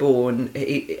moment they were born.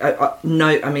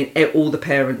 All the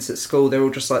parents at school, they're all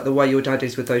just like the way your dad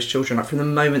is with those children. Like from the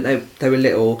moment they were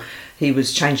little, he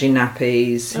was changing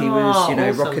nappies. He was,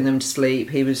 awesome. Rocking them to sleep.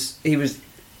 He was. He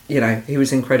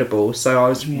was incredible. So I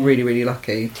was really, really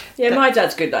lucky. Yeah, my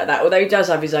dad's good like that. Although he does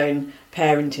have his own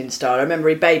parenting style. I remember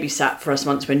he babysat for us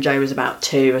once when Joe was about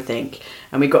 2, I think,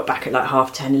 and we got back at like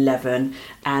 10:30, 11,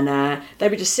 and they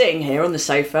were just sitting here on the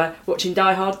sofa watching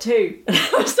Die Hard 2. And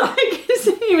I was like,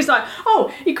 he was like, oh,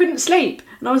 he couldn't sleep,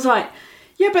 and I was like,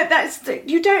 yeah, but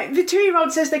you don't. The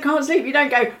 2-year-old says they can't sleep. You don't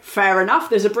go, fair enough.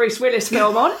 There's a Bruce Willis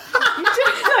film on.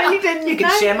 You didn't. You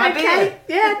can share my beer.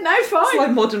 Yeah, no, fine. It's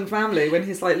like Modern Family when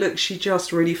he's like, look, she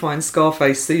just really finds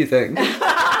Scarface soothing.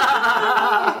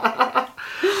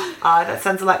 That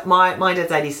sounds like my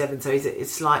dad's 87, so he's a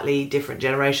slightly different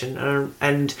generation.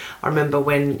 And I remember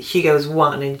when Hugo was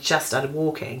 1 and just started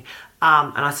walking,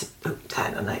 and I said, "Oh,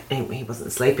 Dad," and he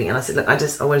wasn't sleeping. And I said, "Look, I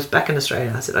was back in Australia.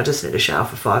 And I said, I just need a shower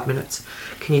for 5 minutes.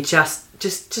 Can you just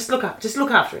look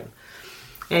after him?"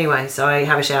 Anyway, so I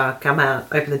have a shower, come out,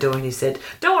 open the door, and he said,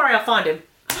 "Don't worry, I'll find him."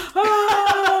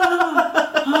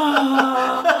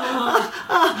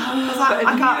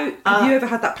 Have you ever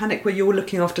had that panic where you're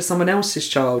looking after someone else's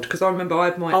child? Because I remember we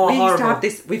used to have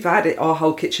this. We've had our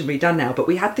whole kitchen redone now, but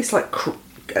we had this I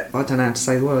don't know how to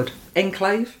say the word,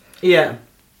 enclave. Yeah.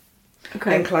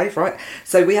 Okay. Enclave, right?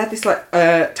 So we had this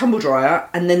tumble dryer,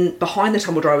 and then behind the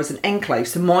tumble dryer was an enclave.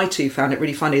 So my two found it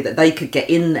really funny that they could get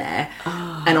in there,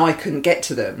 and I couldn't get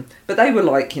to them. But they were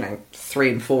 3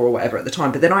 and 4 or whatever at the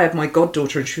time. But then I had my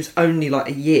goddaughter, and she was only a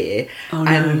year,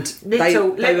 and they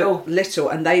were little,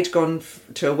 and they'd gone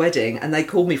to a wedding, and they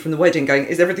called me from the wedding, going,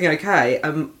 "Is everything okay?"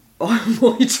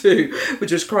 My two were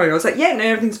just crying. I was like, "Yeah, no,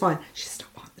 everything's fine." She's still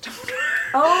behind the tumble dryer.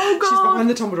 Oh God! She's behind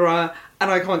the tumble dryer. And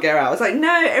I can't get her out. I was like,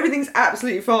 no, everything's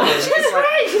absolutely fine. She's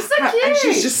right, she's so cute. And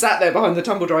she's just sat there behind the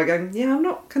tumble dryer going, yeah, I'm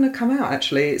not going to come out,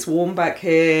 actually. It's warm back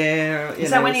here.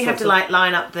 Is that when you have to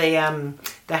line up the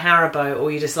Haribo, or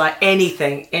you just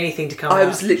anything to come out? I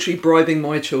was literally bribing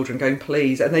my children going,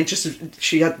 please. And they just,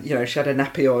 she had a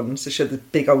nappy on, so she had the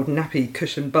big old nappy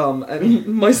cushion bum. And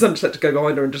my son just had to go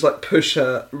behind her and just push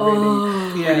her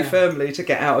really firmly to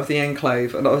get out of the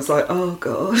enclave. And I was like, oh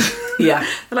God. Yeah.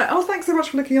 They're like, oh, thanks so much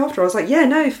for looking after her. I was like, yeah,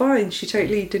 no, fine. She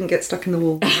totally didn't get stuck in the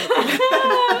wall.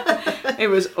 It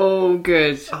was all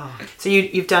good. Oh. So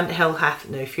you've done Hell Hath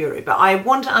No Fury, but I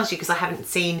want to ask you, because I haven't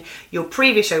seen your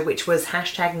previous show, which was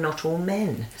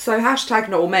 #NotAllMen. So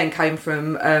 #NotAllMen came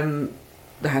from the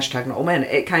 #NotAllMen.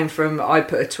 It came from, I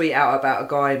put a tweet out about a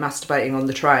guy masturbating on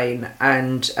the train,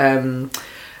 and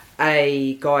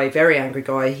a guy, very angry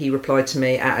guy, he replied to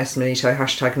me at Esther Manito,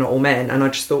 #NotAllMen, and I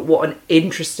just thought, what an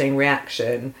interesting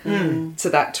reaction to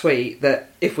that tweet, that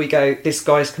if we go, this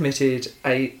guy's committed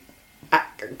a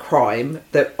crime,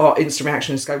 that our instant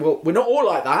reaction is to go, well, we're not all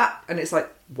like that. And it's like,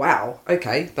 wow,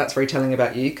 okay, that's very telling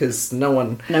about you, because no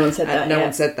one said that. No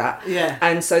one said that. Yeah.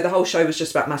 And so the whole show was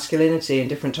just about masculinity and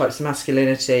different types of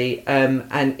masculinity,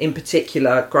 and in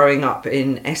particular, growing up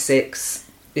in Essex,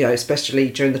 especially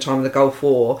during the time of the Gulf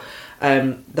War,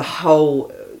 the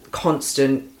whole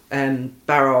constant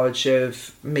barrage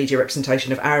of media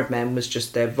representation of Arab men was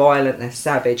just, they're violent, they're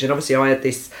savage. And obviously I had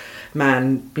this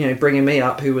man, bringing me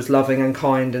up, who was loving and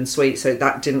kind and sweet, so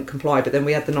that didn't comply. But then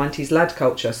we had the 90s lad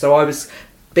culture, so I was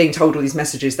being told all these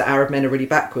messages that Arab men are really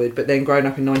backward, but then growing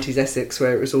up in 90s Essex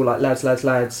where it was all like lads, lads,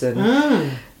 lads,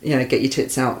 and you know, get your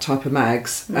tits out type of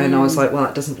mags. And I was like, well,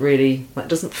 that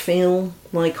doesn't feel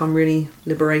like I'm really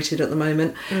liberated at the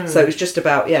moment. So it was just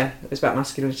about, it was about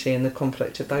masculinity and the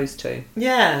conflict of those two.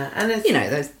 Yeah, and it's, you know,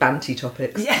 those banty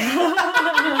topics. Yeah.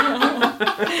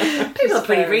 People are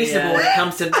pretty reasonable when it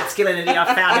comes to masculinity,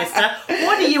 I've found, Esther.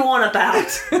 What are you on about?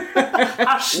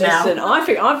 Hush now. Listen, I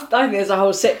think there's a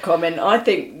whole sitcom, and I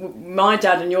think my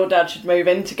dad and your dad should move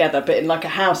in together, but in like a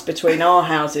house between our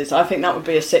houses. I think that would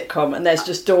be a sitcom, and there's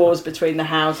just doors between the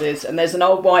houses, and there's an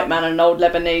old white man and an old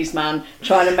Lebanese man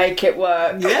trying to make it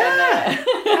work. Yeah,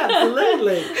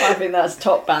 absolutely. I think that's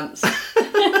top bants.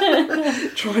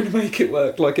 Trying to make it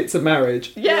work like it's a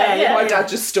marriage. Yeah. My dad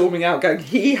just storming out going,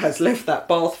 he has left that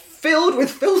bath filled with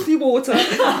filthy water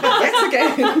yet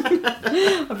again.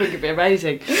 I think it'd be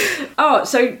amazing. Oh,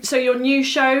 so your new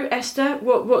show, Esther,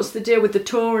 what's the deal with the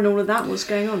tour and all of that? What's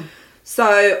going on?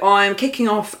 So I'm kicking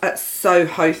off at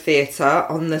Soho Theatre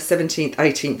on the 17th,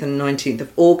 18th and 19th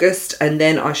of August, and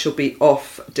then I shall be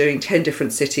off doing 10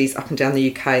 different cities up and down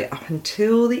the UK up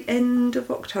until the end of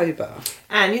October.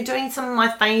 And you're doing some of my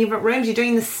favourite rooms. You're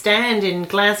doing the Stand in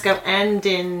Glasgow and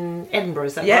in Edinburgh,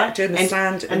 is that right? Yeah, doing the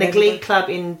Stand and the Glee Club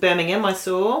in Birmingham, I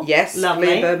saw. Yes, lovely.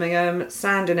 Glee Birmingham,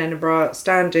 Stand in Edinburgh,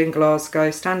 Stand in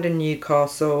Glasgow, Stand in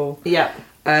Newcastle. Yeah.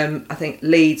 I think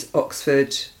Leeds,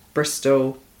 Oxford,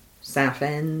 Bristol,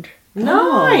 Southend.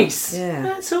 Nice. Yeah.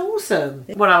 That's awesome.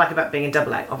 What I like about being a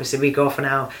double act, obviously we go off on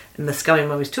our in the Scummy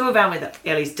Mummies tour van with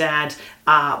Ellie's dad.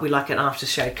 We like an after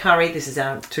show curry. This is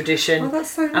our tradition. Oh,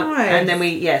 that's so nice. And then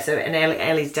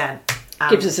Ellie's dad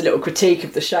gives us a little critique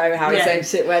of the show, how he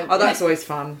thinks it went. Oh, that's always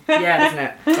fun. Yeah, isn't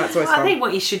it? That's always fun. I think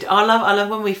what you should. I love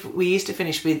when we used to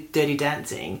finish with Dirty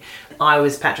Dancing. I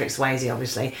was Patrick Swayze,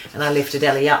 obviously, and I lifted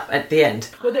Ellie up at the end.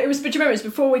 Well, but do you remember it was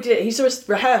before we did it? He saw us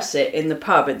rehearse it in the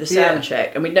pub at the sound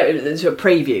check, and we know it was a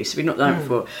preview, so we'd not done it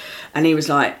before. And he was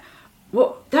like,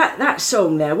 "What that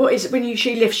song there? What is it when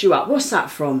she lifts you up? What's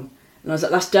that from?" And I was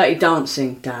like, "That's Dirty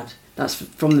Dancing, Dad. That's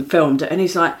from the film." And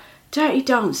he's like, Dirty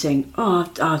Dancing? Oh,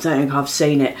 I don't think I've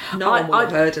seen it. No one would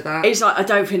have heard of that. It's like, I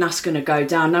don't think that's going to go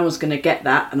down. No one's going to get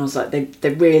that. And I was like,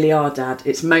 they really are, Dad.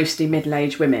 It's mostly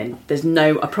middle-aged women.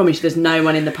 I promise you, there's no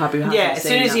one in the pub who hasn't seen as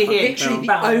soon as you hear literally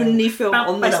the only film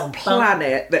on this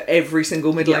planet that every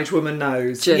single middle-aged woman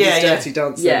knows is Dirty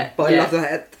Dancing. Yeah, but I love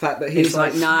the fact that he's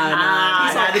like, no.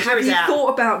 He's like, have you thought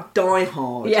about Die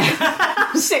Hard?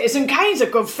 Yeah. Citizen Kane's a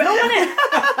good film, isn't it?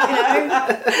 You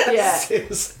know? Yeah.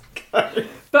 Citizen Kane.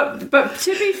 But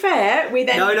to be fair, we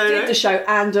then did the show,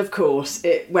 and of course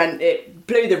it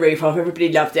blew the roof off. Everybody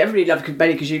loved it. Everybody loved it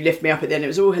because you lift me up at the end. It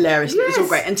was all hilarious. Yes. It was all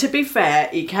great. And to be fair,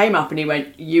 he came up and he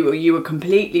went, "You were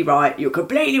completely right. You were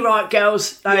completely right,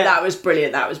 girls. No, that was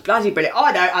brilliant. That was bloody brilliant.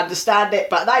 I don't understand it,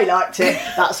 but they liked it.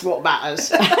 That's what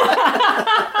matters."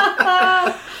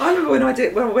 I remember when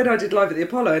I did Live at the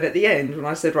Apollo, and at the end when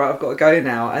I said, "Right, I've got to go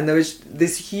now," and there was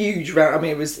this huge round. I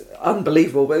mean, it was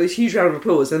unbelievable, but it was a huge round of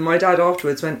applause. And my dad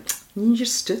afterwards went, "You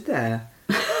just stood there.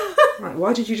 Like,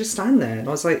 why did you just stand there?" And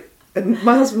I was like, and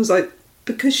my husband was like,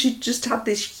 "Because she just had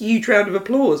this huge round of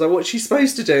applause. Like, what's she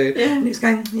supposed to do?" Yeah. And he was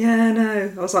going, "Yeah,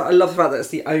 no." I was like, I love the fact that's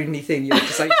the only thing you have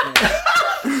to say to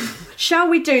me. Shall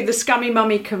we do the Scummy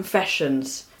Mummy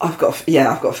confessions? I've got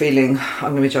a feeling I'm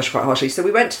going to be judged quite harshly. So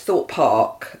we went to Thorpe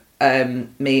Park,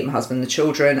 me, my husband, the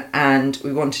children, and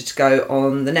we wanted to go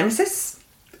on the Nemesis.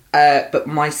 But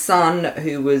my son,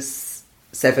 who was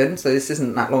 7, so this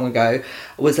isn't that long ago,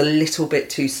 was a little bit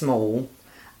too small.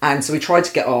 And so we tried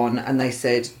to get on, and they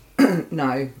said,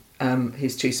 no,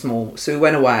 he's too small. So we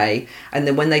went away, and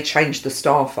then when they changed the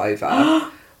staff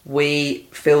over, we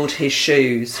filled his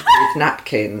shoes with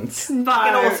napkins. Fucking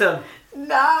awesome.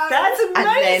 No. That's amazing.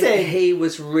 And then he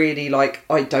was really like,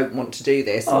 "I don't want to do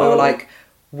this." And we were like,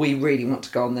 "We really want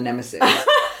to go on the Nemesis."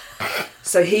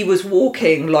 So he was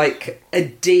walking like a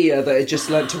deer that had just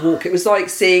learnt to walk. It was like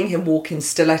seeing him walk in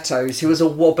stilettos. He was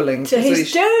all wobbling. To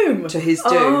his doom. To his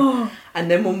doom. Oh. And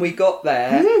then when we got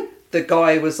there, the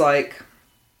guy was like,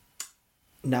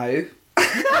 "No."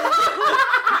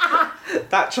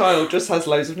 That child just has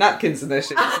loads of napkins in their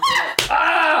shoes.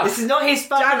 This is not his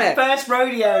first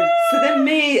rodeo. So then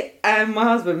me and my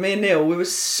husband, me and Neil, we were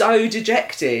so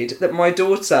dejected that my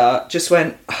daughter just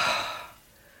went,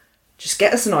 "Just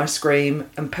get us an ice cream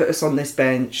and put us on this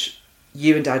bench.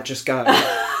 You and Dad just go."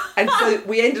 And so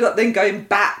we ended up then going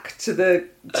back to the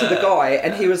guy,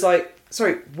 and he was like,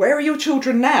 "Sorry, where are your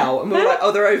children now?" And we were like,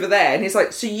 "Oh, they're over there." And he's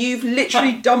like, "So you've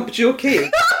literally dumped your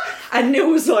kids?" And Neil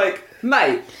was like,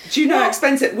 Mate, do you know how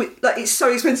expensive? It's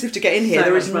so expensive to get in here.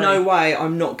 There is no way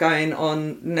I'm not going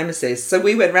on Nemesis. So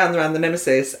we went round the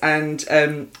Nemesis,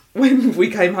 and when we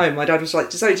came home, my dad was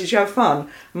like, "So did you have fun?"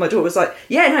 And my daughter was like,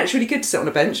 "Yeah, no, it's really good to sit on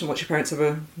a bench and watch your parents have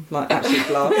a absolute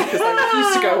laugh because they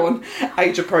refuse to go on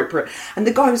age appropriate." And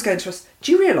the guy was going to us,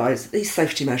 "Do you realise that these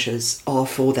safety measures are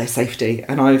for their safety?"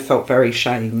 And I felt very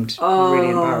shamed, really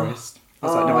embarrassed. I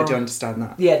was like, no, I do understand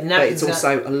that. Yeah, no, but it's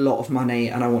also a lot of money,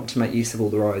 and I want to make use of all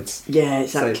the rides. Yeah,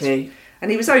 exactly. So and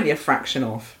he was only a fraction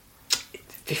off.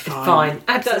 Fine.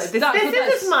 Absolutely.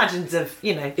 There's margins of,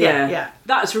 Yeah.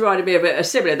 That's reminded me of a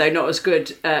similar, though not as good,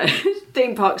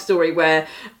 theme park story where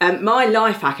my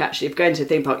life hack, actually, of going to a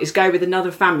theme park is go with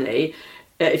another family.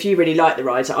 If you really like the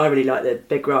rides, I really like the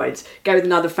big rides, go with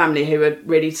another family who are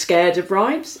really scared of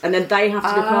rides, and then they have to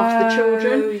look after the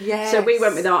children. Yes. So we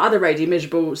went with our other roadie,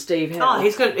 miserable Steve Hill.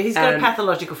 He's got a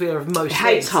pathological fear of most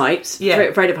hates things. Heights,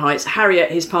 afraid of heights.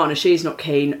 Harriet, his partner, she's not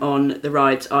keen on the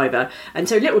rides either. And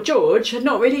so little George had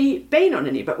not really been on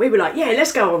any, but we were like, yeah,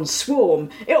 let's go on Swarm.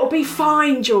 It'll be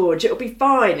fine, George. It'll be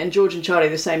fine. And George and Charlie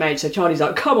are the same age, so Charlie's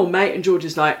like, come on, mate. And George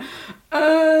is like,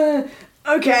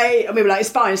 okay, and we were like,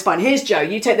 it's fine. Here's Joe.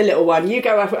 You take the little one. You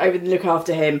go over and look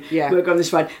after him. Yeah, we'll go on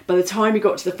this ride. By the time we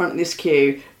got to the front of this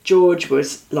queue, George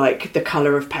was like the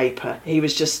colour of paper. He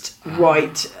was just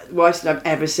whitest I've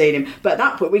ever seen him. But at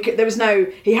that point,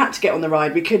 he had to get on the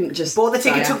ride. We couldn't just bought the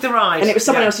ticket, took the ride, and it was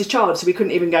someone else's child, so we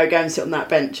couldn't even go and sit on that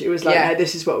bench. It was like, no,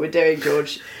 this is what we're doing,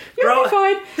 George. You'll be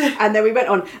fine. And then we went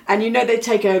on, and they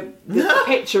take a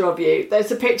picture of you.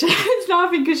 There's a picture. It's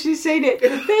laughing because she's seen it.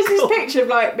 There's this picture of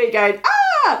like me going,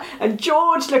 ah, and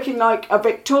George looking like a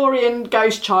Victorian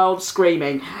ghost child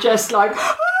screaming, just like.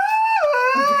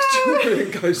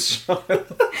 Victorian ghost child.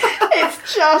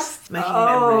 It's just making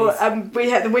memories. And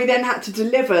we then had to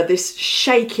deliver this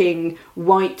shaking,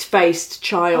 white-faced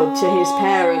child to his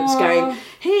parents, going,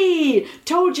 he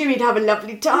told you he'd have a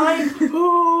lovely time.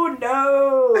 Oh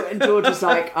no! And George was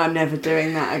like, I'm never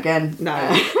doing that again. No.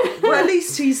 Well, at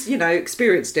least he's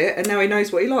experienced it, and now he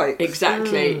knows what he likes.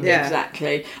 Exactly.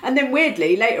 Exactly. And then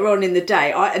weirdly, later on in the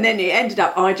day, and then it ended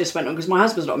up, I just went on, because my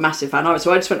husband's not a massive fan,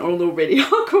 so I just went on all the really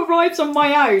hardcore rides on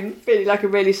my own, feeling like a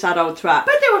really sad old twat.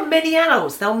 But there were many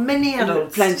adults.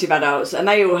 Plenty of adults, and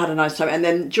they all had a nice time. And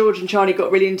then George and Charlie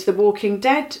got really into the Walking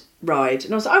Dead ride,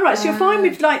 and I was like, all right, so you're fine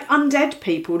with like undead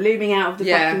people looming out of the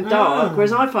fucking dark,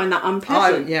 whereas I find that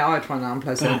unpleasant. I'd find that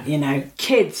unpleasant. But,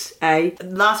 kids, eh?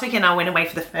 Last weekend I went away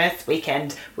for the first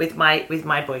weekend with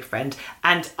my boyfriend,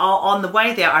 and on the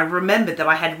way there I remembered that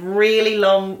I had really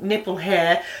long nipple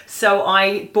hair, so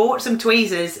I bought some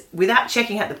tweezers without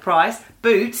checking out the price.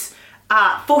 Boots,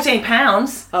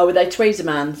 £14. Oh, were they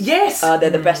Tweezermans? Yes. They're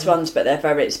the best ones, but they're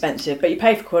very expensive. But you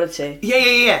pay for quality.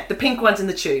 Yeah. The pink ones in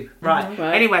the tube. Right.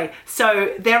 Anyway,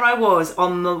 so there I was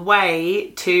on the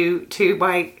way to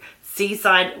my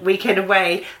seaside weekend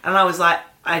away, and I was like,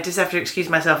 I just have to excuse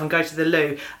myself and go to the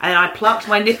loo. And I plucked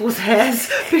my nipples hairs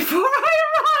before I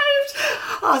arrived.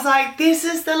 I was like, this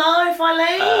is the life I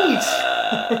lead.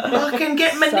 I can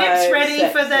get my nips ready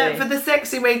sexy. for the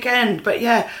sexy weekend. But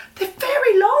yeah, they're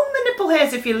very long, the nipple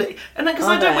hairs, if you look. And because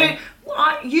I don't wear...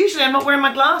 usually I'm not wearing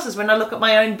my glasses when I look at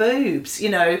my own boobs,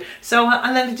 So,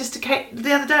 and then just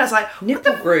the other day I was like...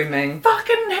 Nipple grooming.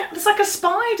 Fucking... It's like a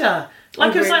spider.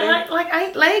 Like it's like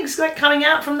 8 legs coming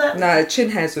out from the... No, chin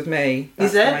hairs with me.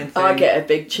 That's is it? the main thing. I get a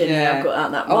big chin hair. I've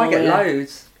got that. I get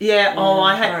loads. Yeah.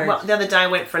 I had... Well, the other day I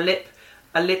went for a lip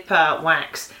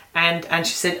wax, and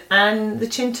she said, and the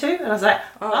chin too? And I was like,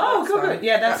 oh good.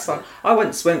 Yeah, that's fine. I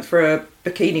once went for a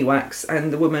bikini wax,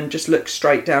 and the woman just looked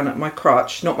straight down at my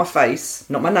crotch, not my face,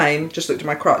 not my name, just looked at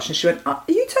my crotch, and she went, are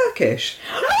you Turkish?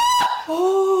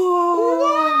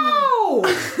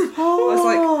 I was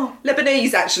like,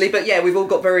 Lebanese actually, but yeah, we've all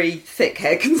got very thick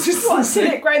hair consistency. What, seen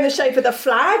it growing the shape of the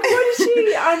flag? What did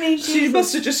she... I mean, she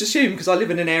must have just assumed, because I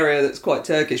live in an area that's quite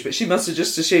Turkish, but she must have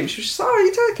just assumed. She was just like, are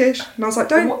you Turkish? And I was like,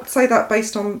 don't say that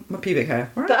based on my pubic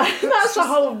hair. Right? That's a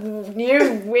whole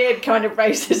new weird kind of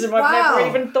racism I've never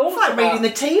even thought about. It's like reading the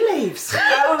tea leaves.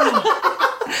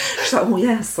 She's like, oh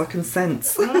yes, I can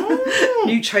sense.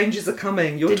 New changes are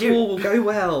coming. Your tour will go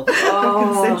well. I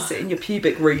can sense it in your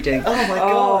pubic reading. Oh my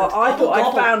God. I thought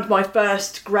I found my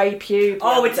first grey pube.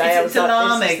 It's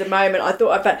alarming. This is the moment. I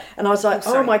thought I found, and I was like,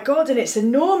 oh my God, and it's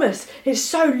enormous. It's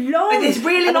so long. And it's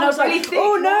really long. And I was like, thick.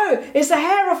 Oh no, it's the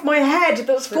hair off my head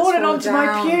that's fallen onto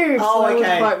my pubes. Oh, okay. I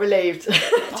was quite relieved.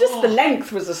 Just the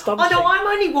length was astonishing. I know, I'm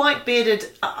only white bearded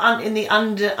in the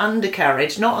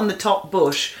undercarriage, not on the top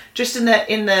bush. Just in the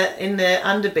in the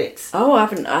underbits. Oh, I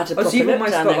haven't had a proper So you've look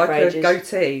almost down got there like for a ages.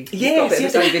 goatee. Yes, You've got a bit of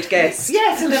a David Guest.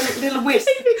 Yes, a little whisk.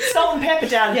 Salt and pepper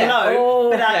down below,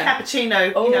 but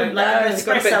cappuccino, like an You've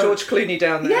got a bit of espresso. George Clooney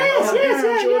down there.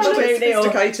 Yes, George Clooney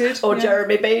sophisticated. or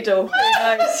Jeremy Beadle. Who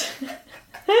knows?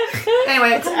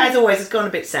 Anyway, as always, it's gone a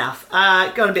bit south.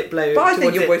 Gone a bit blue. But I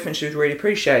think your boyfriend should really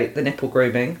appreciate the nipple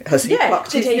grooming. Has he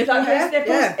plucked his nipple hair? His nipples?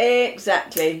 Yeah.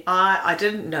 Exactly. I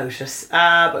didn't notice,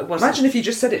 but it wasn't. Imagine if you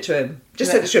just said it to him.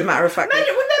 Just said it to him, matter of fact. Wouldn't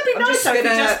that be I'm nice? just though, if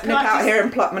going you to nip out here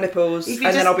and pluck my nipples, and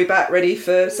then I'll be back ready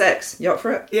for sex. You up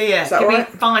for it? Yeah. Is that Give all me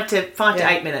right? 5 to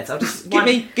 8 minutes. I'll just Give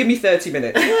me 30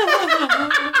 minutes.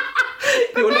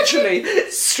 You're literally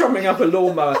strumming up a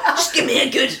lawnmower. Just give me a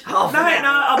good half. No,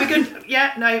 I'll be good.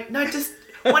 Yeah, no, just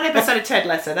one episode of Ted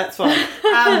Lasso. That's fine.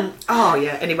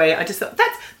 Anyway, I just thought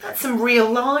that's some real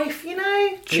life,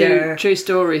 True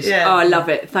stories. Yeah. Oh, I love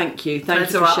it. Thank you for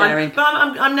sharing.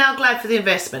 I'm now glad for the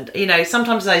investment.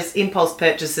 Sometimes those impulse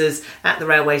purchases at the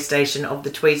railway station of the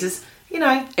tweezers.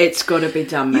 It's got to be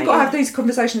done, mate. You've got to have these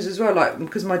conversations as well, like,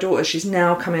 because my daughter, she's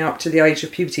now coming up to the age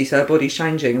of puberty, so her body's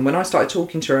changing, and when I started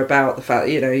talking to her about the fact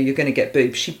that, you're going to get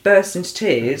boobs, she burst into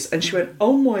tears, and she went,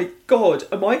 oh my God,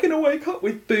 am I going to wake up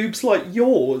with boobs like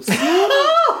yours?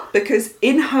 Because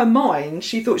in her mind,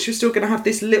 she thought she was still going to have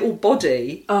this little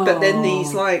body, but then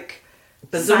these, like,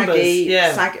 saggy,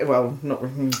 well, not...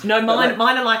 No, mine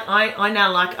are like,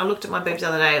 I looked at my boobs the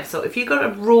other day, I thought, if you got a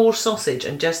raw sausage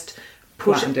and just...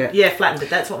 flattened it. Yeah, flattened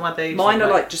it. That's what my boobs Mine are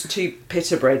like just 2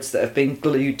 pita breads that have been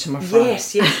glued to my front.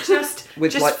 Yes, just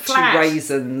with just like flat. 2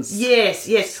 raisins.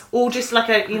 Yes. Or just like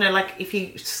like if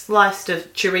you sliced a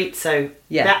chorizo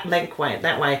that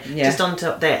that way, just on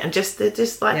top there, and they're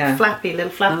just like flappy little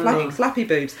flappy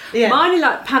boobs. Yeah. Mine are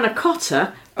like panna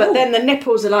cotta, but then the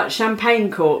nipples are like champagne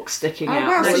corks sticking out.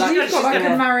 Wow, so like, you've got like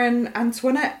a Marion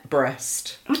Antoinette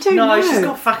breast. I don't know. No, she's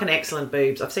got fucking excellent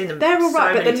boobs. I've seen them. They're all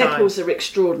right, so but the many nipples times. are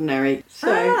extraordinary. So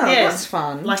That's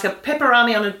fun. Like a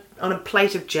pepperami on a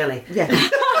plate of jelly. Yeah.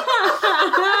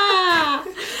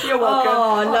 You're welcome.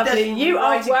 Oh, lovely. You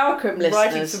are welcome, listeners.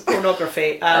 Writing some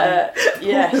pornography.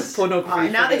 Yes. Pornography.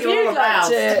 Now that you're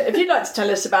aroused. If you'd like to tell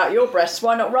us about your breasts,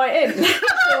 why not write in?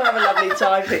 We'll have a lovely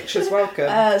time. Pictures welcome.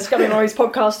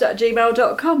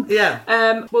 ScummyMorriesPodcast@gmail.com.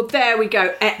 Yeah. Well, there we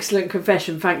go. Excellent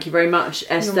confession. Thank you very much,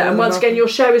 Esther. And once again, your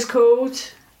show is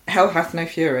called... Hell Hath No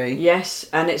Fury. Yes,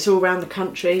 and it's all around the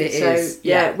country. It so, is.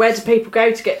 Yeah. Where do people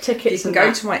go to get tickets? You can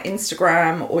go to my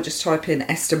Instagram or just type in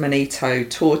Esther Manito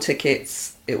tour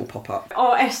tickets. It will pop up.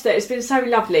 Oh, Esther, it's been so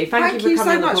lovely. Thank you for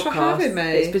coming on the podcast. Thank you so much for having me.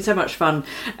 It's been so much fun.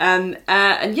 And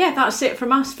yeah, that's it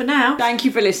from us for now. Thank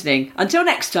you for listening. Until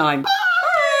next time. Bye.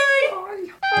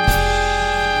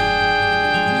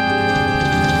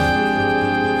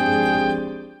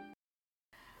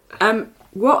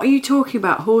 What are you talking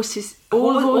about? Horses?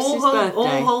 All horses'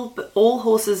 birthday? All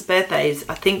horses' birthdays,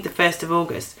 I think the 1st of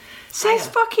August. Says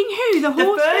fucking who? The The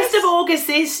horses? 1st of August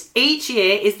each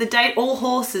year is the date all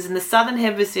horses in the Southern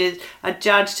Hemisphere are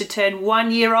judged to turn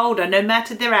 1 year older, no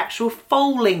matter their actual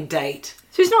foaling date.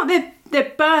 So it's not their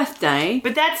birthday.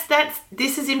 But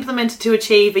this is implemented to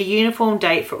achieve a uniform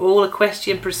date for all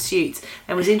equestrian pursuits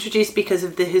and was introduced because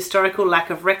of the historical lack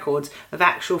of records of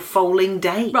actual foaling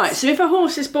dates. Right, so if a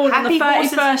horse is born on the Happy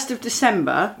 31st of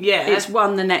December, it's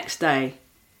won the next day.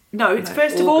 No, it's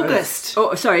 1st of August.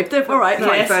 Oh, sorry. All right,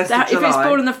 yes. 31st of If it's July.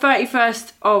 born on the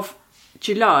 31st of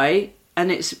July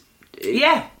and it's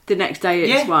the next day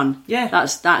it's won. Yeah.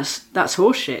 That's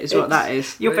horseshit is what that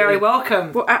is. You're very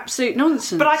welcome. What absolute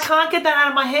nonsense. But I can't get that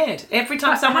out of my head. Every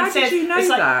time someone how says... did you know it's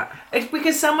like, that? It's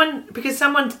because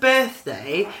someone's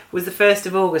birthday was the 1st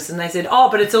of August and they said,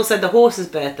 but it's also the horse's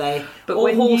birthday. But all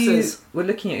when horses... you were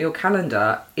looking at your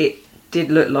calendar, it did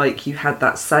look like you had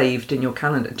that saved in your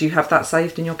calendar. Do you have that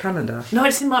saved in your calendar? No,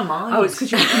 it's in my mind. Oh, it's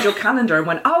because you looked at your calendar and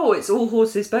went, it's all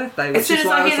horses' birthday, which is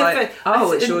why I was like,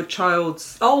 it's your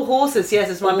child's... All horses, yes,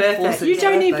 it's my birthday. horses. You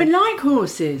don't even like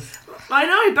horses. I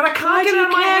know, but I can't Why get do it out you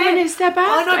of my care head. when it's their birthday?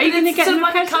 I know, Are but you gonna it's get sort them of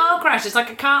a like a present? car crash. It's like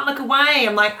I can't look away.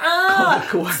 I'm like,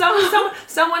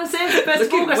 someone says the 1st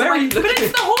of August. where are I'm you like, but looking?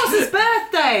 it's the horse's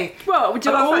birthday. Well, I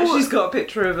love that she's got a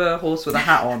picture of a horse with a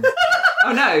hat on.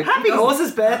 Oh no! Happy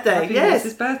horse's birthday. Happy yes.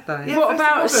 horse's birthday. Yeah. What 1st of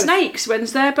about August. snakes?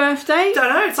 When's their birthday? Don't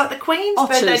know. It's like the Queen's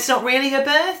Otters. birthday. It's not really her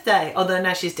birthday. Although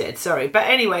now she's dead. Sorry, but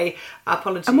anyway,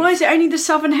 apologies. And why is it only the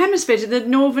Southern Hemisphere? Is the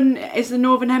Northern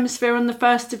Hemisphere on the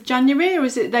 1st of January, or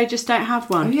is it they just don't have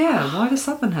one? Oh yeah, why the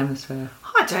Southern Hemisphere?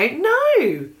 I don't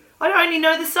know. I only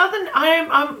know the Southern.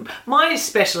 My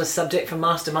specialist subject for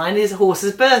Mastermind is a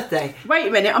horse's birthday. Wait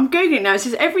a minute, I'm googling now. It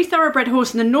says every thoroughbred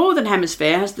horse in the Northern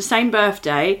Hemisphere has the same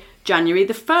birthday, January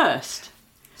the 1st.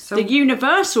 the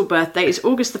universal birth date is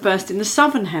August the 1st in the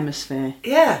Southern Hemisphere.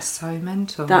 Yeah. So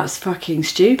mental. That's fucking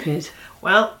stupid.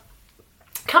 Well,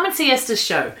 come and see Esther's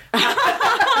show. It's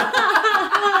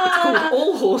called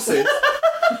All Horses.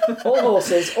 All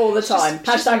horses, all the time.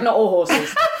 Hashtag not all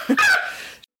horses.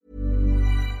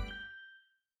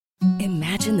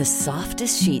 Imagine the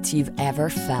softest sheets you've ever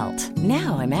felt.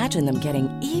 Now imagine them getting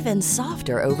even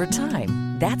softer over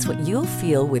time. That's what you'll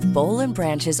feel with Boll &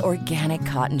 Branch's organic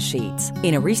cotton sheets.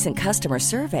 In a recent customer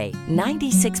survey,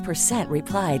 96%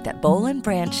 replied that Boll &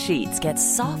 Branch sheets get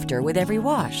softer with every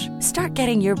wash. Start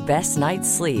getting your best night's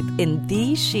sleep in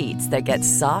these sheets that get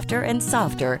softer and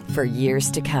softer for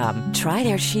years to come. Try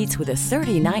their sheets with a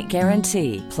 30-night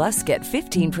guarantee. Plus, get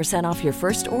 15% off your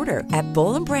first order at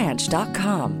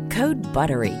bollandbranch.com. Code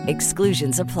BUTTERY.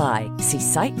 Exclusions apply. See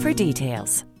site for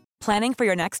details. Planning for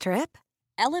your next trip?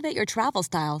 Elevate your travel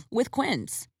style with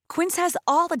Quince. Quince has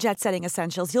all the jet-setting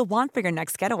essentials you'll want for your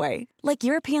next getaway, like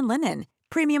European linen,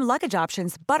 premium luggage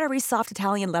options, buttery soft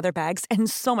Italian leather bags, and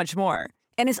so much more.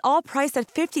 And is all priced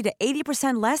at 50 to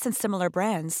 80% less than similar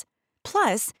brands.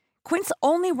 Plus, Quince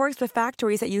only works with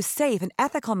factories that use safe and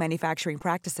ethical manufacturing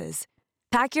practices.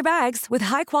 Pack your bags with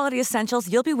high-quality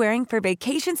essentials you'll be wearing for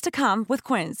vacations to come with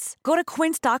Quince. Go to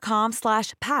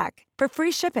quince.com/pack for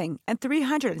free shipping and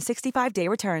 365-day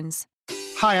returns.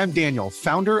 Hi, I'm Daniel,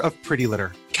 founder of Pretty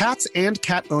Litter. Cats and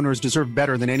cat owners deserve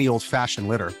better than any old-fashioned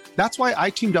litter. That's why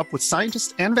I teamed up with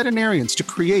scientists and veterinarians to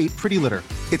create Pretty Litter.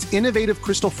 Its innovative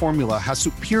crystal formula has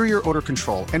superior odor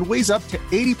control and weighs up to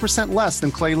 80% less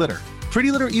than clay litter.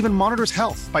 Pretty Litter even monitors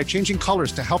health by changing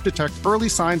colors to help detect early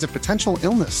signs of potential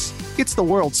illness. It's the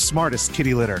world's smartest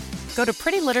kitty litter. Go to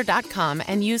prettylitter.com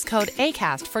and use code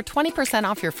ACAST for 20%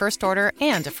 off your first order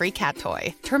and a free cat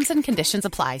toy. Terms and conditions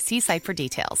apply. See site for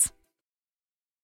details.